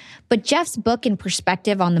 basically. But Jeff's book and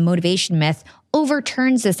perspective on the motivation myth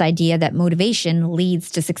overturns this idea that motivation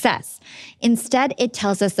leads to success. Instead, it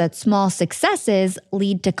tells us that small successes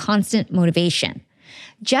lead to constant motivation.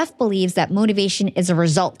 Jeff believes that motivation is a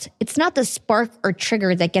result. It's not the spark or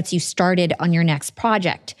trigger that gets you started on your next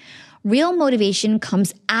project. Real motivation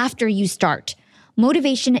comes after you start.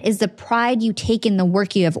 Motivation is the pride you take in the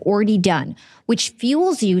work you have already done, which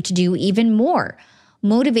fuels you to do even more.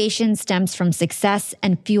 Motivation stems from success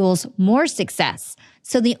and fuels more success.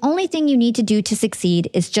 So the only thing you need to do to succeed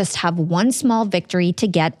is just have one small victory to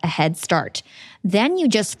get a head start. Then you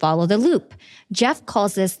just follow the loop. Jeff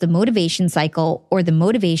calls this the motivation cycle or the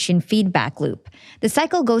motivation feedback loop. The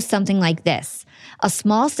cycle goes something like this. A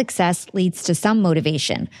small success leads to some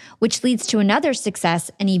motivation, which leads to another success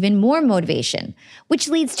and even more motivation, which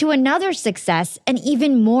leads to another success and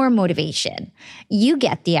even more motivation. You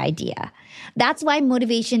get the idea. That's why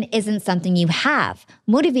motivation isn't something you have.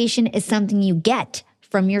 Motivation is something you get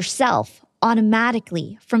from yourself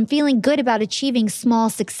automatically, from feeling good about achieving small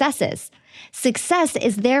successes. Success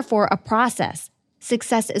is therefore a process.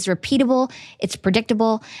 Success is repeatable, it's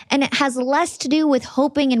predictable, and it has less to do with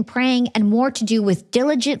hoping and praying and more to do with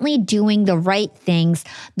diligently doing the right things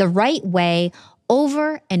the right way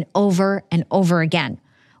over and over and over again.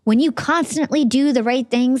 When you constantly do the right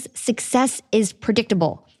things, success is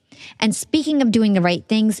predictable. And speaking of doing the right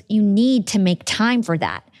things, you need to make time for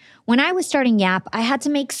that. When I was starting Yap, I had to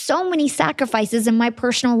make so many sacrifices in my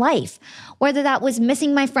personal life, whether that was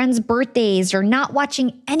missing my friends' birthdays or not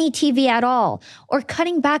watching any TV at all, or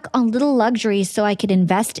cutting back on little luxuries so I could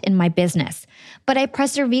invest in my business. But I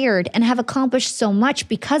persevered and have accomplished so much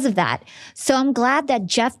because of that. So I'm glad that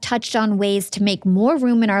Jeff touched on ways to make more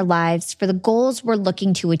room in our lives for the goals we're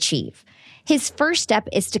looking to achieve. His first step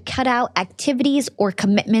is to cut out activities or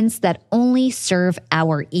commitments that only serve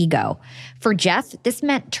our ego. For Jeff, this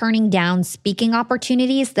meant turning down speaking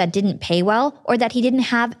opportunities that didn't pay well or that he didn't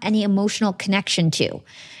have any emotional connection to.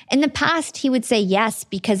 In the past, he would say yes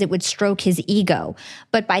because it would stroke his ego.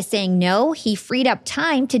 But by saying no, he freed up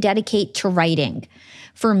time to dedicate to writing.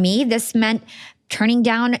 For me, this meant turning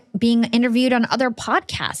down being interviewed on other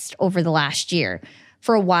podcasts over the last year.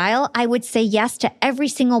 For a while, I would say yes to every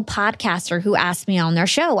single podcaster who asked me on their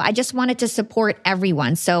show. I just wanted to support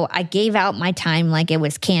everyone, so I gave out my time like it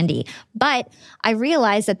was candy. But I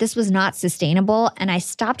realized that this was not sustainable, and I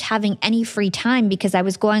stopped having any free time because I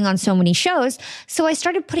was going on so many shows, so I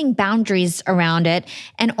started putting boundaries around it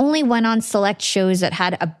and only went on select shows that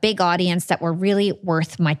had a big audience that were really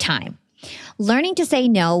worth my time. Learning to say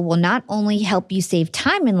no will not only help you save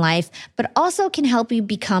time in life, but also can help you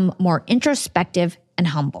become more introspective and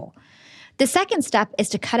humble. The second step is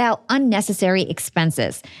to cut out unnecessary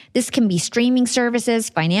expenses. This can be streaming services,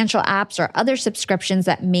 financial apps, or other subscriptions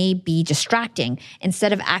that may be distracting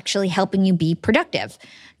instead of actually helping you be productive.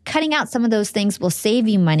 Cutting out some of those things will save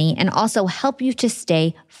you money and also help you to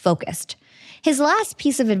stay focused. His last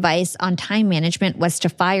piece of advice on time management was to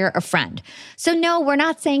fire a friend. So no, we're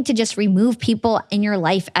not saying to just remove people in your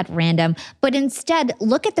life at random, but instead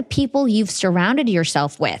look at the people you've surrounded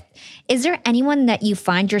yourself with. Is there anyone that you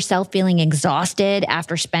find yourself feeling exhausted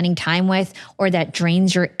after spending time with or that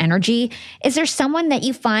drains your energy? Is there someone that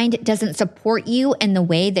you find doesn't support you in the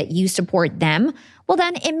way that you support them? Well,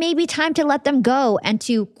 then it may be time to let them go and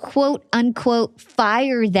to quote unquote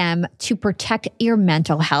fire them to protect your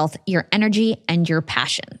mental health, your energy, and your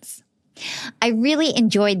passions. I really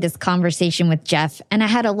enjoyed this conversation with Jeff, and I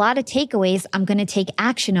had a lot of takeaways I'm going to take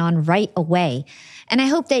action on right away. And I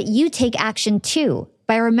hope that you take action too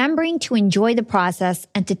by remembering to enjoy the process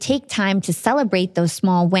and to take time to celebrate those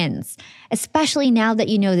small wins, especially now that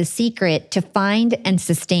you know the secret to find and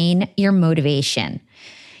sustain your motivation.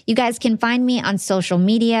 You guys can find me on social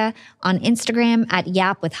media, on Instagram at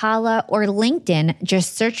Yap with Hala, or LinkedIn.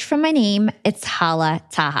 Just search for my name. It's Hala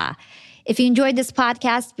Taha. If you enjoyed this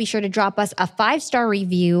podcast, be sure to drop us a 5-star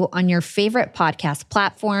review on your favorite podcast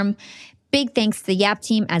platform. Big thanks to the Yap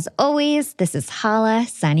team as always. This is Hala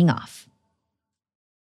signing off.